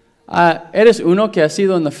 ¿Eres uno que ha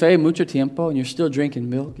sido en la fe mucho tiempo and you're still drinking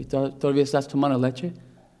milk y todavía estás tomando leche?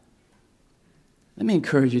 Let me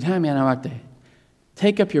encourage you. Déjame animarte.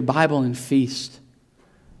 Take up your Bible and feast.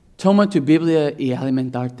 Toma tu Biblia y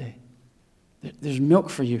alimentarte. There's milk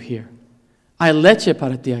for you here. Hay leche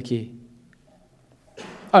para ti aquí.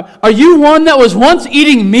 Are you one that was once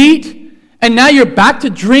eating meat and now you're back to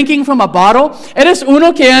drinking from a bottle? ¿Eres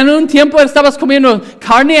uno que en un tiempo estabas comiendo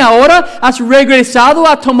carne, ahora has regresado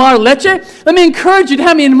a tomar leche? Let me encourage you,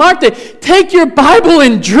 déjame animarte. Take your Bible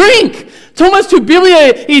and drink. Tomas tu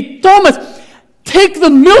Biblia y tomas. Take the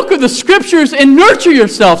milk of the Scriptures and nurture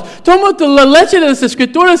yourselves. Toma la leche de las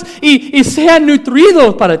Escrituras y sea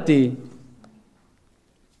nutrido para ti.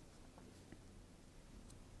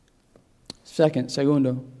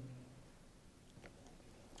 Segundo,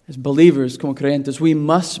 as believers, como creyentes, we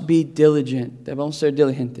must be diligent. Debemos ser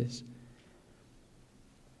diligentes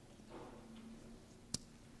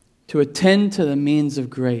to attend to the means of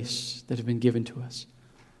grace that have been given to us.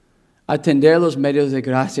 Atender los medios de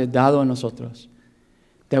gracia dado a nosotros,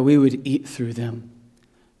 that we would eat through them,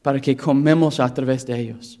 para que comemos a través de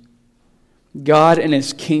ellos. God in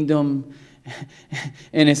His kingdom,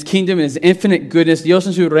 in His infinite goodness, Dios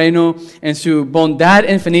en su reino, en su bondad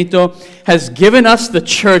infinito, has given us the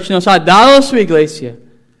church, nos ha dado su iglesia,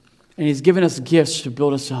 and He's given us gifts to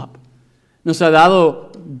build us up. Nos ha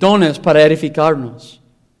dado dones para edificarnos.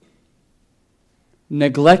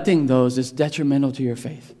 Neglecting those is detrimental to your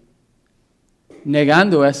faith.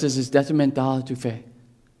 Negando esas es detrimental a tu fe.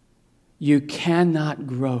 You cannot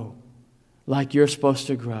grow like you're supposed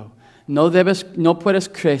to grow. No puedes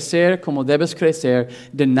crecer como debes crecer,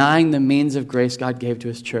 denying the means of grace God gave to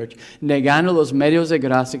His church. Negando los medios de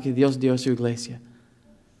gracia que Dios dio a su iglesia.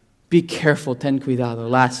 Be careful, ten cuidado.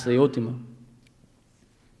 Lastly, último.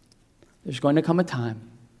 There's going to come a time,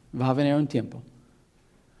 va a venir un tiempo,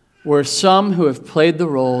 where some who have played the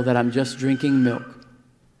role that I'm just drinking milk,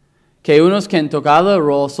 que unos que han tocado el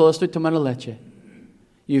rol, solo estoy tomando leche.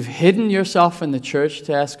 You've hidden yourself in the church,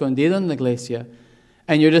 te has escondido en la iglesia,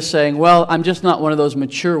 and you're just saying, well, I'm just not one of those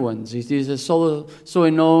mature ones. Y dices, solo soy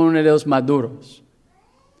no uno de los maduros.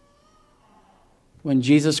 When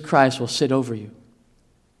Jesus Christ will sit over you.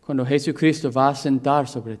 Cuando Jesucristo va a sentar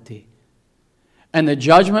sobre ti. And the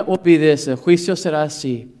judgment will be this, el juicio será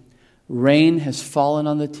así. Rain has fallen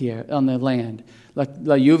on the land. La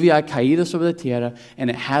lluvia ha caído sobre la tierra, and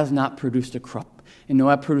it has not produced a crop. Y no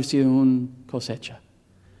ha producido una cosecha.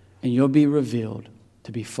 And you'll be revealed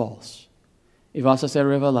to be false. Y vas a ser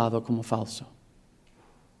revelado como falso.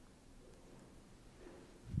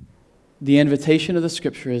 The invitation of the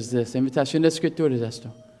Scripture is this. La invitación de la Escritura es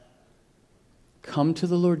esto. Come to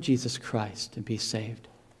the Lord Jesus Christ and be saved.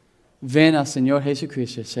 Ven al Señor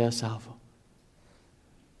Jesucristo y sea salvo.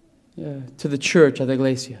 To the church, a la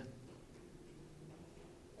iglesia.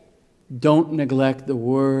 Don't neglect the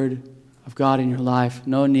Word of God in your life.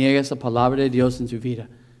 No niegues la palabra de Dios en tu vida.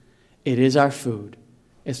 It is our food.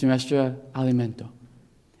 Es nuestro alimento.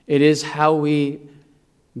 It is how we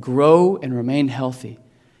grow and remain healthy.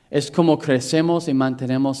 Es como crecemos y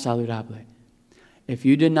mantenemos saludable. If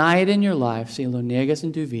you deny it in your life, si lo niegas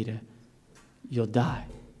en tu vida, you'll die.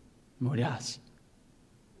 Morirás.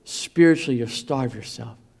 Spiritually, you'll starve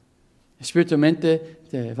yourself. Espiritualmente,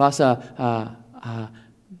 te vas a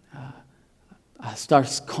estar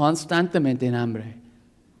constantemente en hambre.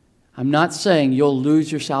 I'm not saying you'll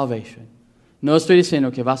lose your salvation. No estoy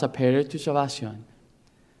diciendo que vas a perder tu salvación.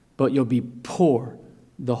 But you'll be poor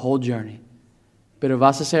the whole journey. Pero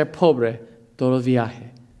vas a ser pobre todo el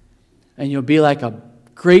viaje. And you'll be like a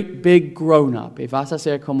great big grown-up. Y vas a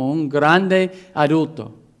ser como un grande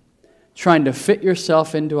adulto. Trying to fit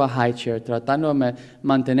yourself into a high chair. Tratando de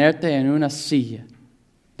mantenerte en una silla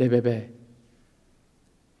de bebé.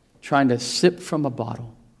 Trying to sip from a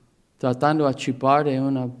bottle. Tratando de chupar de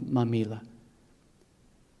una mamila.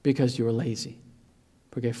 Because you were lazy.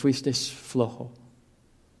 Porque fuiste flojo.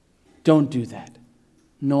 Don't do that.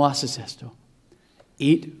 No haces esto.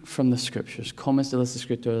 Eat from the Scriptures. Comes de las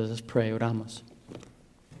Escrituras. Let's pray. Oramos.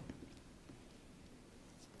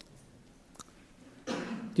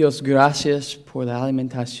 Dios, gracias por la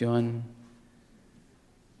alimentación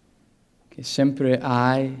que siempre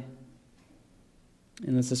hay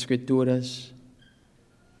en las Escrituras,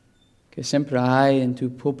 que siempre hay en tu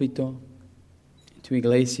púlpito, en tu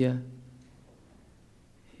iglesia.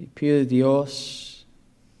 Y pido a Dios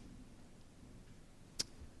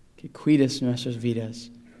que cuides nuestras vidas,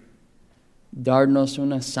 darnos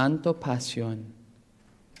una santa pasión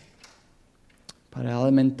para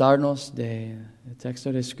alimentarnos del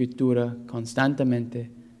texto de Escritura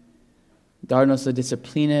constantemente, darnos la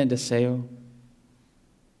disciplina y deseo,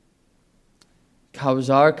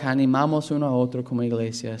 causar que animamos uno a otro como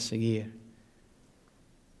iglesia a seguir.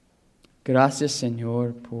 Gracias,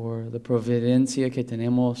 Señor, por la providencia que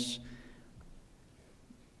tenemos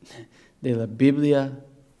de la Biblia,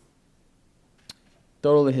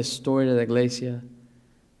 toda la historia de la iglesia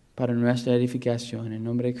para nuestra edificación. En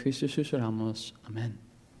nombre de Cristo Jesús oramos. Amén.